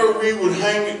whenever we would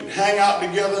hang out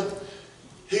together,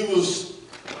 he was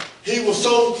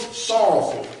so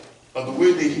sorrowful of the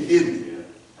way that he did me.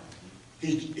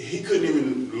 He couldn't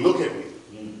even look at me.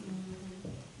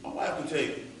 My wife can tell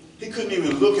you, he couldn't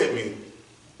even look at me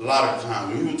a lot of the time.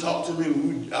 When he would talk to me,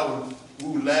 we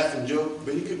would laugh and joke,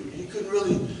 but he couldn't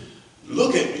really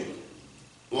look at me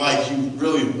like he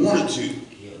really wanted to.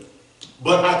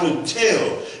 But I could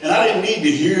tell, and I didn't need to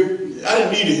hear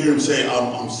him say,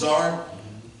 I'm sorry.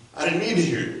 I didn't need to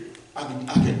hear it. I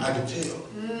could tell.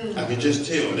 I could just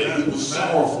tell that he was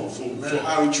sorrowful for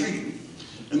how he treated me.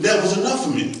 And that was enough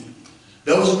for me.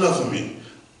 That was enough for me.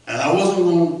 And I wasn't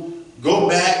going to go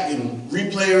back and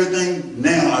replay everything.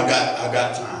 Now I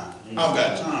got time. I've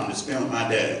got time to spend with my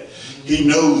daddy. He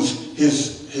knows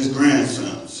his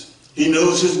grandsons. He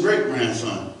knows his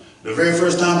great-grandson. The very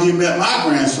first time he met my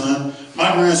grandson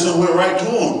went right to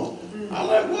him. I was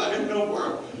like, what in the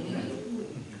world?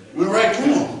 Went right to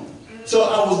him. So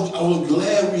I was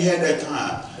glad we had that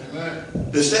time.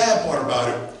 Amen. The sad part about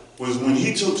it was when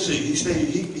he took sick.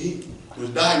 He was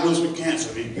diagnosed with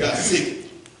cancer. He got sick.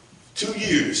 2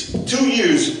 years. 2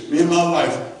 years, me and my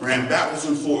wife ran backwards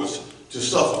and forwards to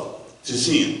Suffolk to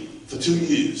see him for 2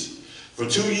 years. For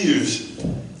 2 years.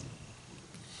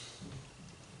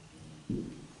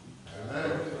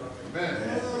 Amen. Amen.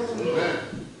 Amen.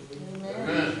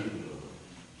 Amen.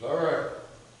 It's all right.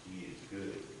 He is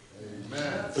good.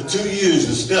 Amen. For 2 years,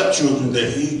 the stepchildren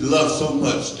that he loved so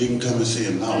much didn't come and see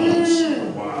him not once.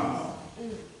 Wow.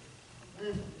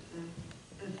 Amen.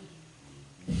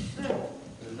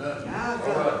 All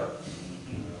right.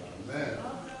 Amen.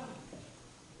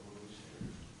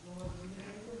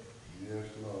 Yes,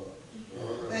 Lord. All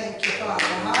right. Thank you, Father.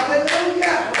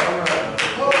 Hallelujah. All right.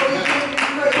 Oh, we give you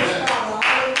praise, Father.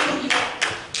 Hallelujah.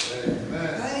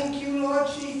 Amen. Thank you, Lord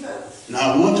Jesus. Now,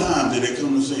 one time did they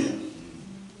come to see him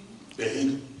that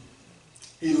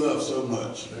he loved so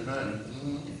much. Amen.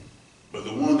 But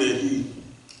the one that he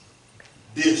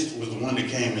dissed was the one that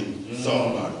came and saw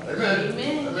about it. Amen.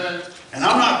 Amen. Amen. And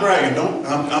I'm not bragging.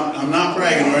 I'm not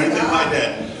bragging or anything like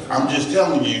that. I'm just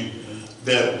telling you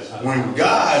that when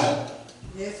God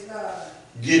Yes, God.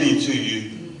 get into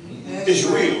you, it's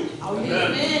real.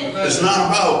 Amen. It's not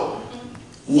about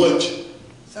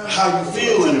how you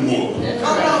feel anymore. Come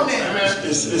on now.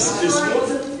 It's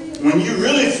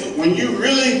when you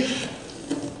really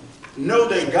know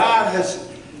that God has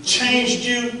changed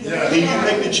you, then you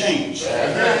make the change.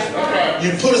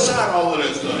 You put aside all of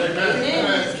that stuff.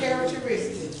 His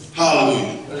characteristics.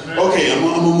 Hallelujah. Okay, I'm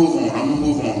gonna move on. I'm gonna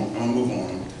move on.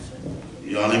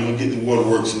 Y'all ain't gonna get the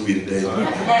waterworks in me today. Come on,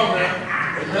 man.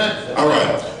 All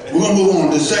right, we're gonna move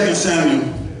on to 2 Samuel,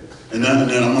 and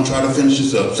then I'm gonna try to finish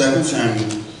this up. 2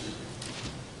 Samuel,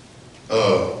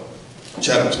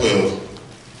 chapter 12.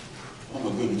 Oh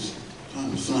my goodness,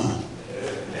 time is flying.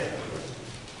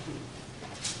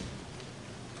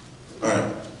 All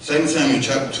right, 2 Samuel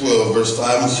chapter 12, verse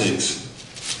 5 and 6.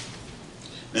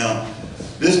 Now,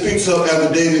 this picture picks up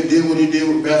after David did what he did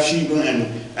with Bathsheba,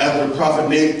 and after the prophet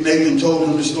Nathan told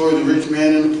him the story of the rich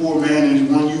man and the poor man and his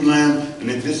one ewe lamb, and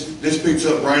this picks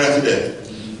up right after that.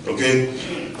 Okay?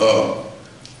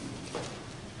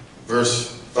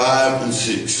 Verse 5 and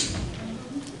 6.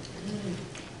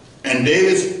 And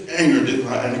David's anger,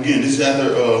 and again, this is after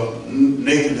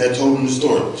Nathan had told him the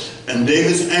story. And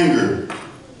David's anger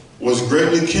was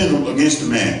greatly kindled against the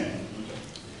man.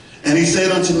 And he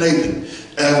said unto Nathan,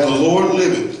 as the Lord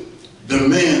liveth, the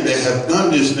man that hath done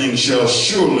this thing shall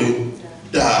surely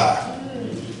die.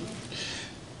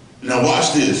 Now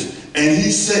watch this. And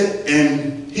he said,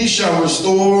 and he shall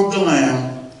restore the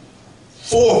lamb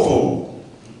fourfold,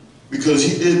 because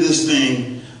he did this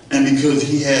thing and because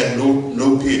he had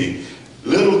no pity.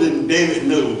 Little did David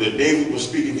know that David was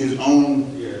speaking his own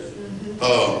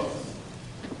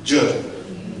judgment.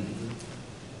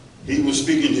 He was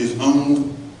speaking his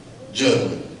own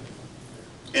judgment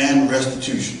and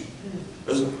restitution.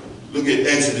 Let's look at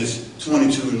Exodus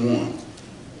 22 and 1.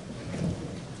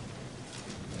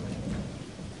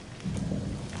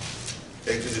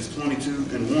 Exodus 22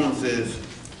 and 1 says,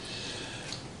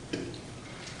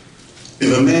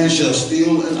 if a man shall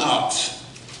steal an ox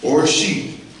or a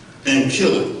sheep and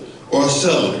kill it or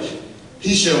sell it,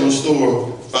 he shall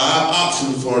restore 5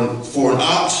 oxen for an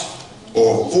ox,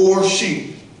 or 4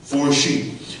 sheep for a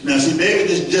sheep. Now see,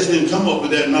 David just didn't come up with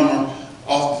that number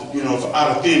off,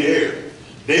 out of thin air.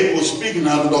 David was speaking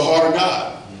out of the heart of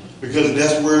God, because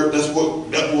that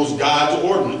was God's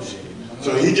ordinance.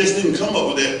 So he just didn't come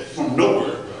up with that from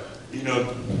nowhere.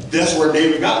 That's where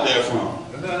David got that from.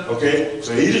 Okay,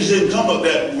 so he just didn't come up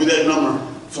with that number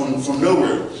from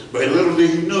nowhere. But little did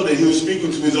he know that he was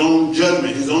speaking to his own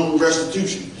judgment, his own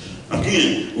restitution.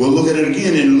 Again, we'll look at it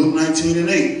again in Luke 19 and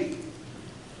 8.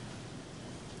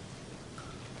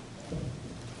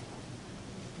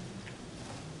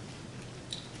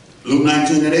 Luke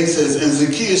 19 and 8 says, and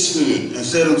Zacchaeus stood and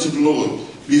said unto the Lord,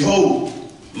 behold,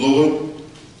 Lord,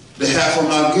 the half of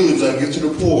my goods I give to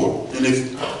the poor. And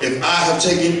if I have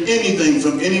taken anything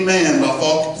from any man by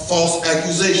false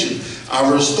accusation,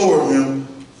 I restore him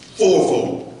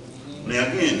fourfold. Now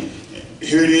again,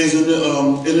 here it is in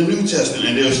the New Testament,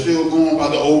 and they're still going by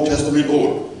the Old Testament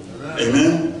order.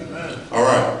 Amen? Amen. All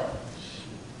right.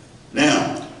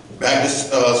 Now, back to 2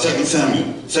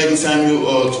 Samuel. 2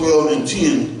 Samuel 12 and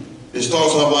 10. It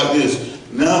starts off like this.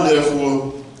 Now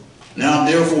therefore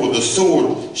the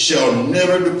sword shall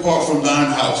never depart from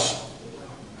thine house.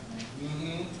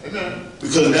 Amen.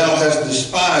 Because thou hast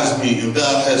despised me, and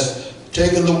thou hast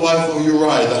taken the wife of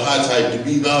Uriah the Hittite to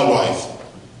be thy wife.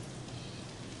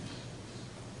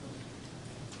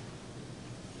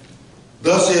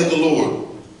 Thus saith the Lord,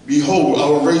 behold, I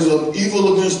will raise up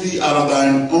evil against thee out of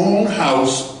thine own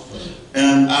house,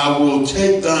 and I will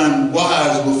take thine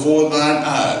wives before thine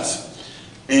eyes,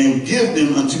 and give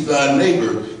them unto thy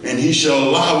neighbor, and he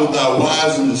shall lie with thy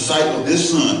wives in the sight of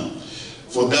this son.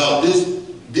 For thou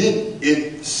did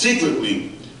it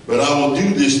secretly, but I will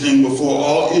do this thing before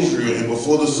all Israel and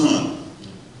before the sun.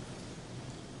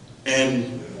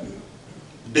 And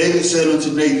David said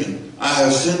unto Nathan, I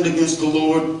have sinned against the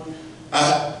Lord,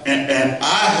 and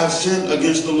I have sinned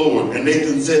against the Lord. And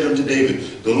Nathan said unto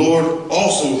David, the Lord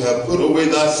also hath put away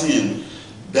thy sin,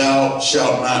 thou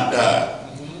shalt not die.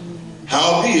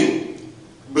 Howbeit,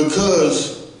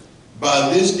 because by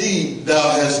this deed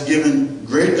thou hast given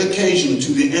great occasion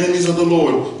to the enemies of the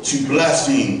Lord to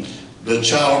blaspheme, the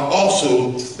child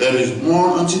also that is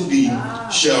born unto thee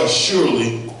shall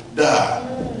surely die.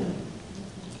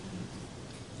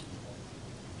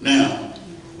 Now,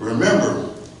 remember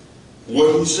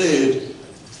what he said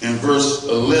in verse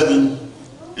 11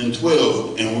 and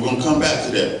 12, and we're going to come back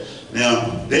to that.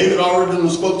 Now, David already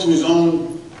spoke to his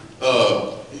own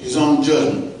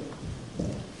judgment,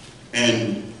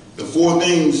 and the 4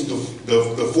 things, the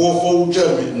fourfold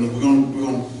judgment, and we're going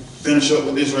to finish up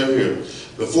with this right here.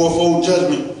 The fourfold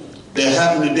judgment that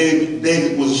happened to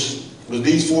David was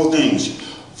these 4 things.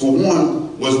 For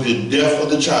one was the death of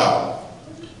the child.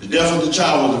 The death of the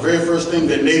child was the very first thing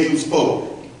that Nathan spoke.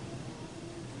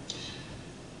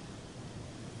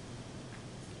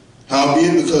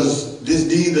 Howbeit, because this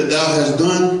deed that thou hast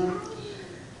done,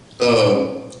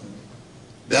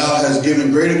 thou hast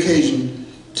given great occasion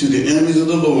to the enemies of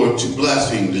the Lord to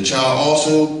blaspheme. The child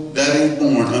also that is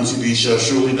born unto thee shall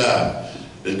surely die.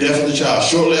 The death of the child.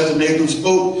 Shortly after Nathan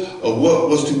spoke of what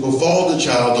was to befall the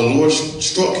child, the Lord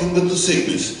struck him with the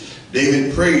sickness.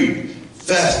 David prayed,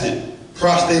 fasted,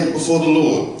 prostrated before the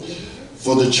Lord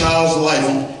for the child's life,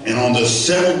 and on the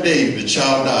 7th day the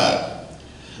child died.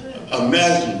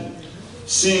 Imagine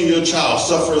seeing your child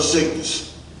suffer a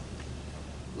sickness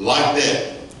like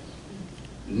that.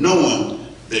 knowing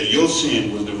that your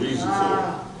sin was the reason for it.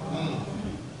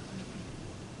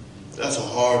 That's a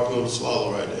hard pill to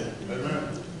swallow right there. Amen.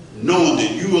 Knowing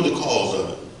that you are the cause of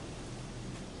it.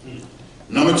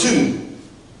 Number two,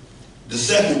 the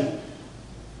second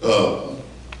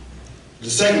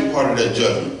part of that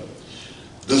judgment,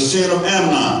 the sin of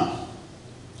Amnon.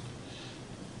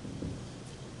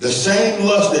 The same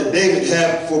lust that David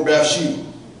had for Bathsheba,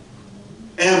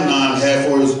 Amnon had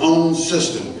for his own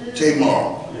sister,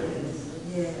 Tamar.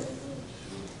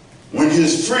 When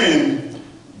his friend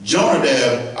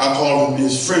Jonadab, I call him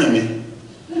his frenemy.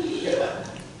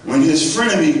 When his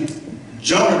frenemy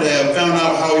Jonadab found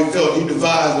out how he felt, he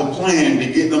devised a plan to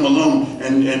get them alone.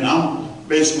 And I'm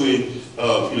basically,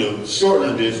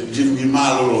 shortening this, giving you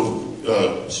my little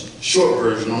short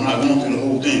version. I'm not going through the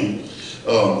whole thing.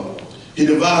 He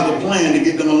devised a plan to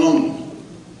get them alone.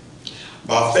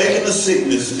 By faking the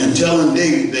sickness and telling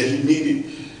David that he needed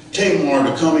Tamar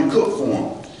to come and cook for him,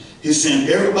 he sent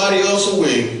everybody else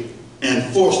away and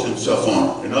forced himself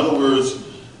on her. In other words,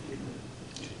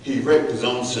 he raped his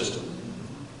own sister.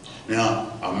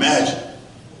 Now, imagine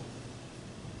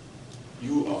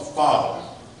you are a father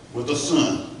with a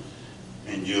son,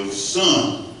 and your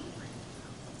son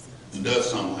does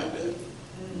something like that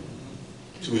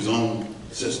to his own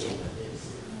sister.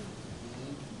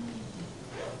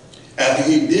 After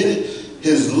he did it,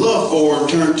 his love for her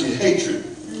turned to hatred.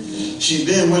 She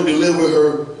then went to live with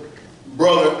her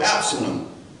brother Absalom.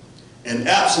 And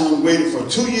Absalom waited for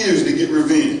 2 years to get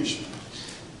revenge.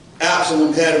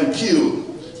 Absalom had him killed.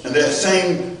 And that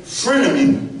same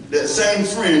frenemy, that same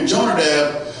friend,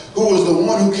 Jonadab, who was the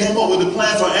one who came up with the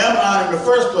plan for Amnon in the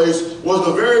first place, was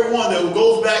the very one that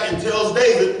goes back and tells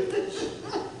David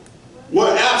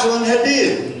what Absalom had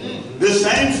did. This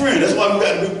same friend, that's why we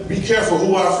got to be careful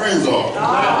who our friends are.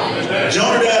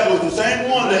 Jonadab was the same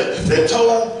one that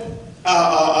told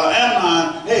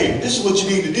Amnon, hey, this is what you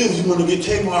need to do if you want to get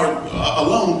Tamar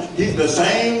alone. He's the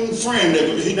same friend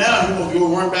that he wants to go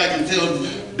run back and tell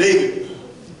David,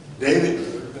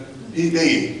 he's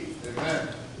dead.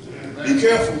 Be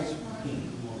careful.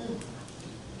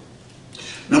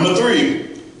 Number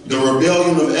three, the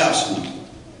rebellion of Absalom.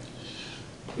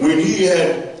 When he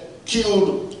had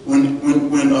killed, when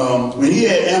he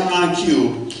had Amnon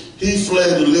killed, he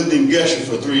fled and lived in Geshur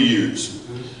for 3 years.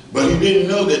 But he didn't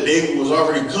know that David was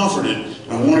already comforted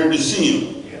and wanted to see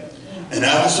him. And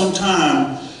after some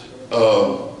time,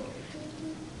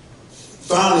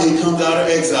 finally he comes out of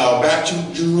exile back to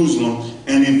Jerusalem,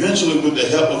 and eventually with the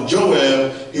help of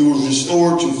Joab, he was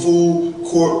restored to full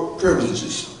court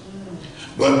privileges.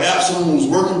 But Absalom was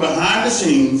working behind the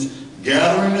scenes,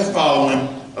 gathering a following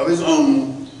of his own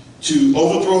to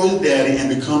overthrow his daddy and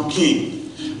become king.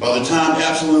 By the time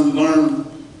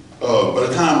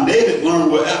David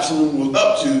learned what Absalom was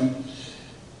up to,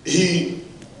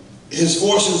 his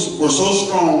forces were so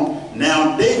strong,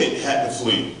 now David had to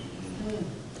flee.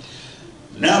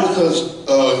 Now because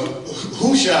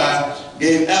Hushai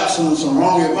gave Absalom some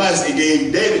wrong advice, it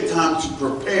gave David time to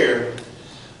prepare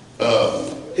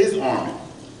his army.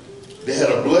 They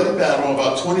had a bloody battle,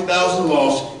 about 20,000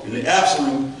 lost, and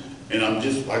Absalom, and I'm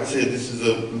just, like I said, this is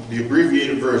the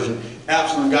abbreviated version,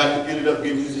 Absalom ended up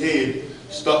getting his head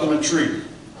stuck in a tree.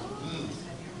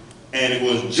 And it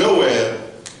was Joab,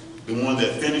 the one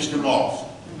that finished him off.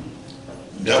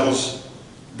 That was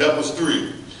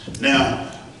 3. Now,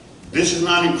 this is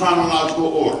not in chronological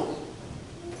order.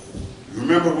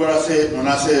 Remember what I said when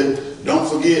I said, don't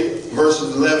forget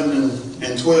verses 11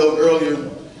 and 12 earlier?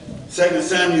 2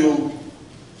 Samuel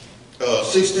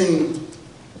 16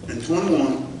 and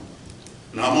 21.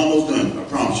 Now I'm almost done, I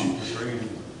promise you.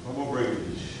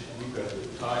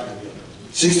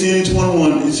 16 and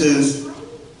 21, it says,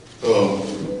 2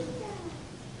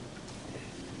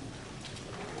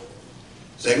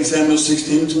 Samuel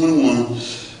 16 and 21,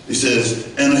 it says,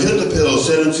 and Ahithophel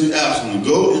said unto Absalom,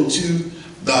 go into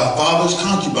thy father's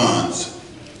concubines,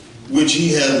 which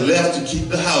he had left to keep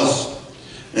the house,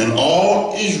 and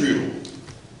all Israel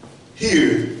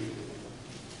hear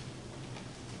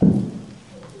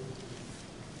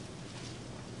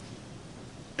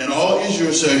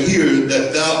shall hear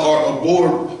that thou art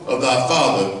abhorred of thy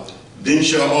father, then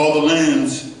shall all the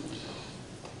lands,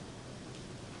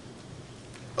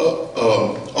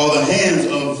 all the hands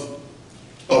of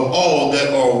all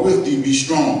that are with thee be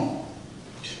strong.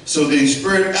 So they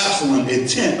spread Absalom a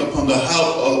tent upon the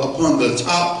house, upon the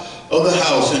top of the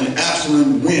house, and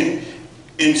Absalom went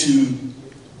in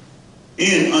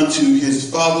unto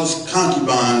his father's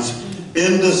concubines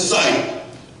in the sight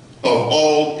of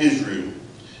all Israel.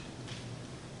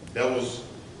 That was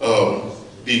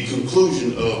the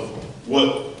conclusion of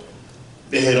what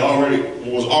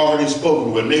was already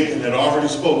spoken, what Nathan had already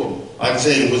spoken. Like I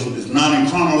say, it's not in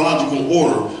chronological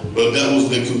order, but that was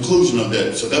the conclusion of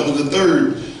that. So that was the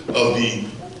third of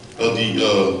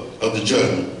the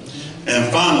judgment.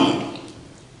 And finally,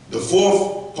 the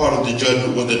fourth part of the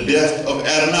judgment was the death of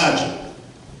Adonijah.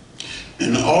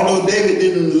 And although David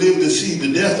didn't live to see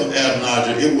the death of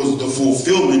Adonijah, it was the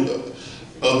fulfillment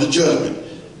of the judgment.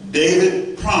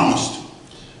 David promised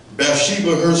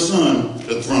Bathsheba, her son,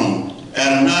 the throne.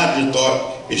 Adonijah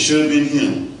thought it should have been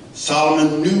him.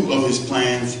 Solomon knew of his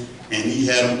plans, and he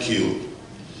had him killed.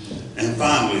 And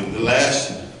finally, the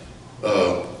last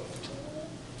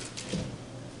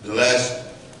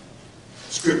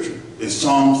scripture is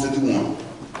Psalm 51.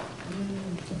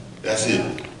 That's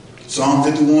it. Psalm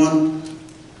 51,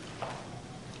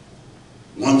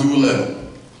 1 through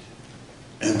 11.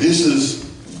 And this is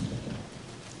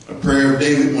a prayer of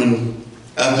David when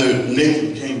after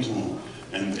Nathan came to him.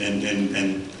 And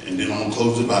then I'm going to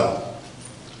close the Bible.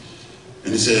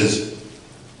 And it says,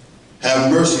 have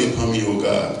mercy upon me, O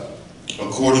God,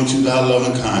 according to thy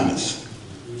loving kindness.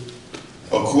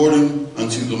 According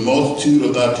unto the multitude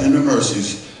of thy tender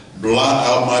mercies, blot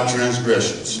out my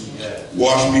transgressions.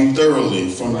 Wash me thoroughly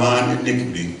from mine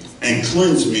iniquity, and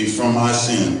cleanse me from my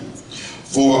sin.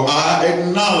 For I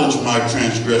acknowledge my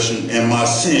transgression, and my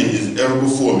sin is ever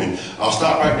before me. I'll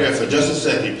stop right there for just a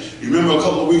second. You remember a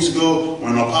couple of weeks ago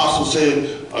when the apostle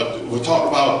said, we talked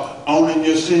about owning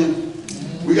your sin?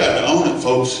 We got to own it,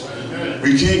 folks.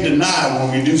 We can't deny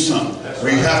when we do something.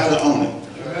 We have to own it.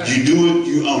 You do it,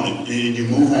 you own it, and you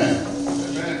move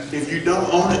on. If you don't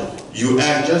own it, you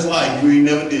act just like you ain't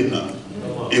never did nothing.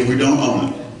 If we don't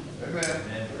own it.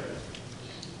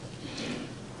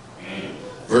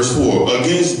 Verse 4,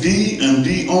 against thee and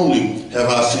thee only have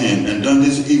I sinned, and done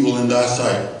this evil in thy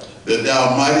sight, that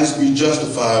thou mightest be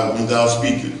justified when thou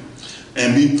speakest,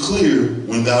 and be clear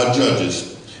when thou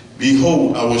judgest.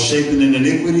 Behold, I was shapen in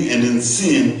iniquity, and in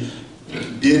sin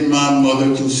did my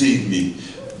mother conceive me.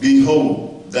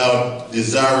 Behold, thou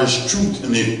desirest truth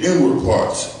in the inward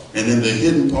parts, and in the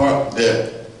hidden part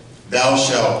that thou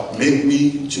shalt make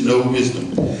me to know wisdom.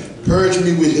 Purge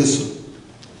me with hyssop,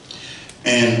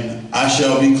 and I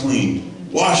shall be clean.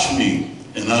 Wash me,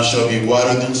 and I shall be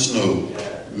whiter than snow.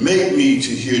 Make me to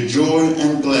hear joy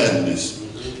and gladness,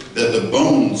 that the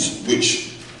bones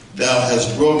which thou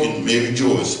hast broken may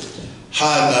rejoice.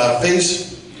 Hide thy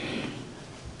face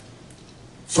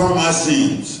from my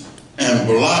sins, and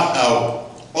blot out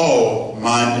all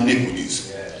mine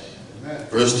iniquities.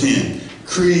 Verse 10,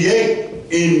 create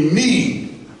in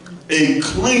me a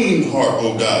clean heart,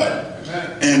 O God,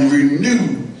 and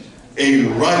renew a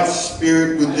right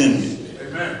spirit within me.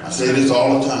 I say this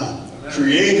all the time.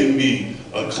 Create in me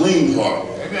a clean heart,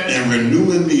 and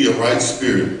renew in me a right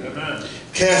spirit.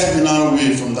 Cast me not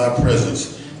away from thy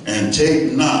presence, and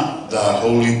take not thy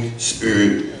Holy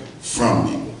Spirit from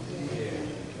me.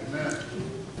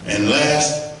 And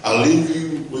last, I'll leave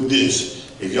you with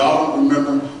this. If y'all don't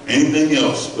remember anything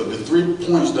else, but the 3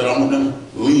 points that I'm going to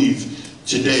leave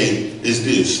today is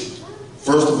this.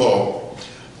 First of all,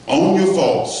 own your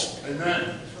faults.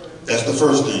 Amen. That's the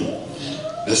first thing.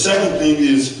 The second thing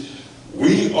is,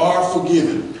 we are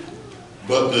forgiven,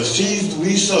 but the seeds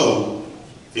we sow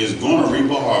is going to reap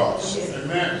a harvest.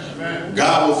 Amen. Amen.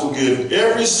 God will forgive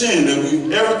every sin that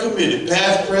we've ever committed,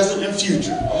 past, present, and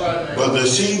future. But the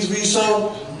seeds we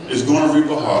sow is going to reap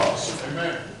a harvest.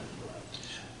 Amen.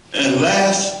 And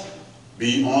last,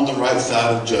 be on the right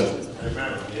side of judgment.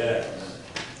 Amen. Yeah.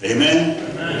 Amen.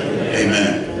 Amen.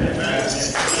 Amen. Amen.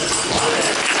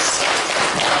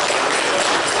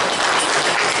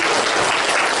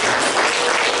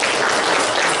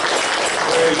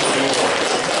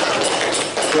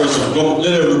 First of all,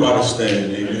 let everybody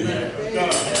stand, amen.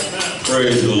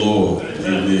 Praise the Lord,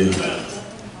 amen.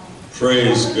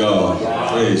 Praise God,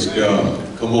 praise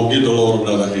God. Come on, give the Lord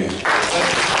another hand.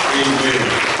 Amen.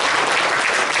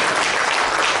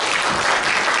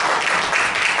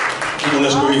 Come on,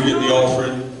 let's go ahead and get the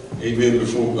offering, amen,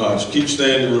 before God. Just keep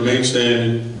standing, remain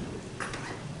standing,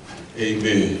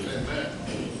 amen.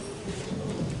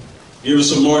 Give us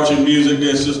some marching music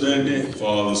there, Sister Andy,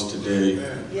 for us today.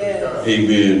 Yeah.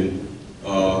 Amen.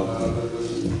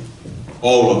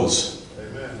 All of us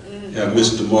have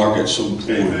missed the mark at some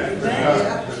point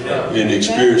and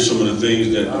experienced some of the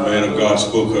things that the man of God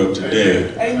spoke of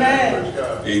today. Amen.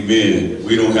 Amen.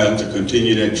 We don't have to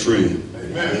continue that trend.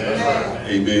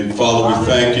 Amen. Father, we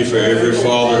thank you for every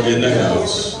father in the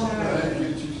house.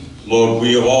 Lord,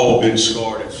 we have all been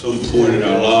scarred at some point in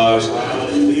our lives.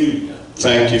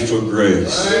 Thank you for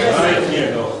grace.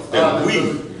 That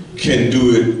we can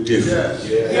do it different.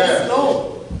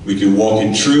 We can walk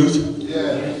in truth.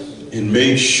 and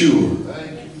make sure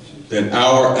that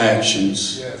our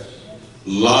actions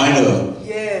line up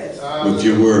with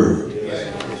your word.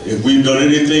 If we've done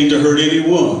anything to hurt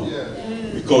anyone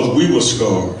because we were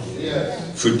scarred,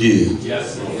 forgive.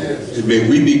 And may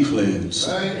we be cleansed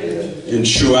and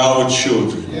show our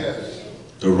children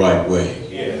the right way.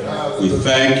 We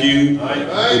thank you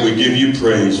and we give you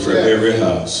praise for every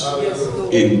house.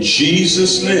 In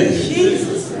Jesus' name,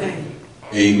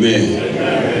 amen.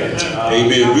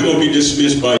 Amen. We're going to be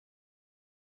dismissed by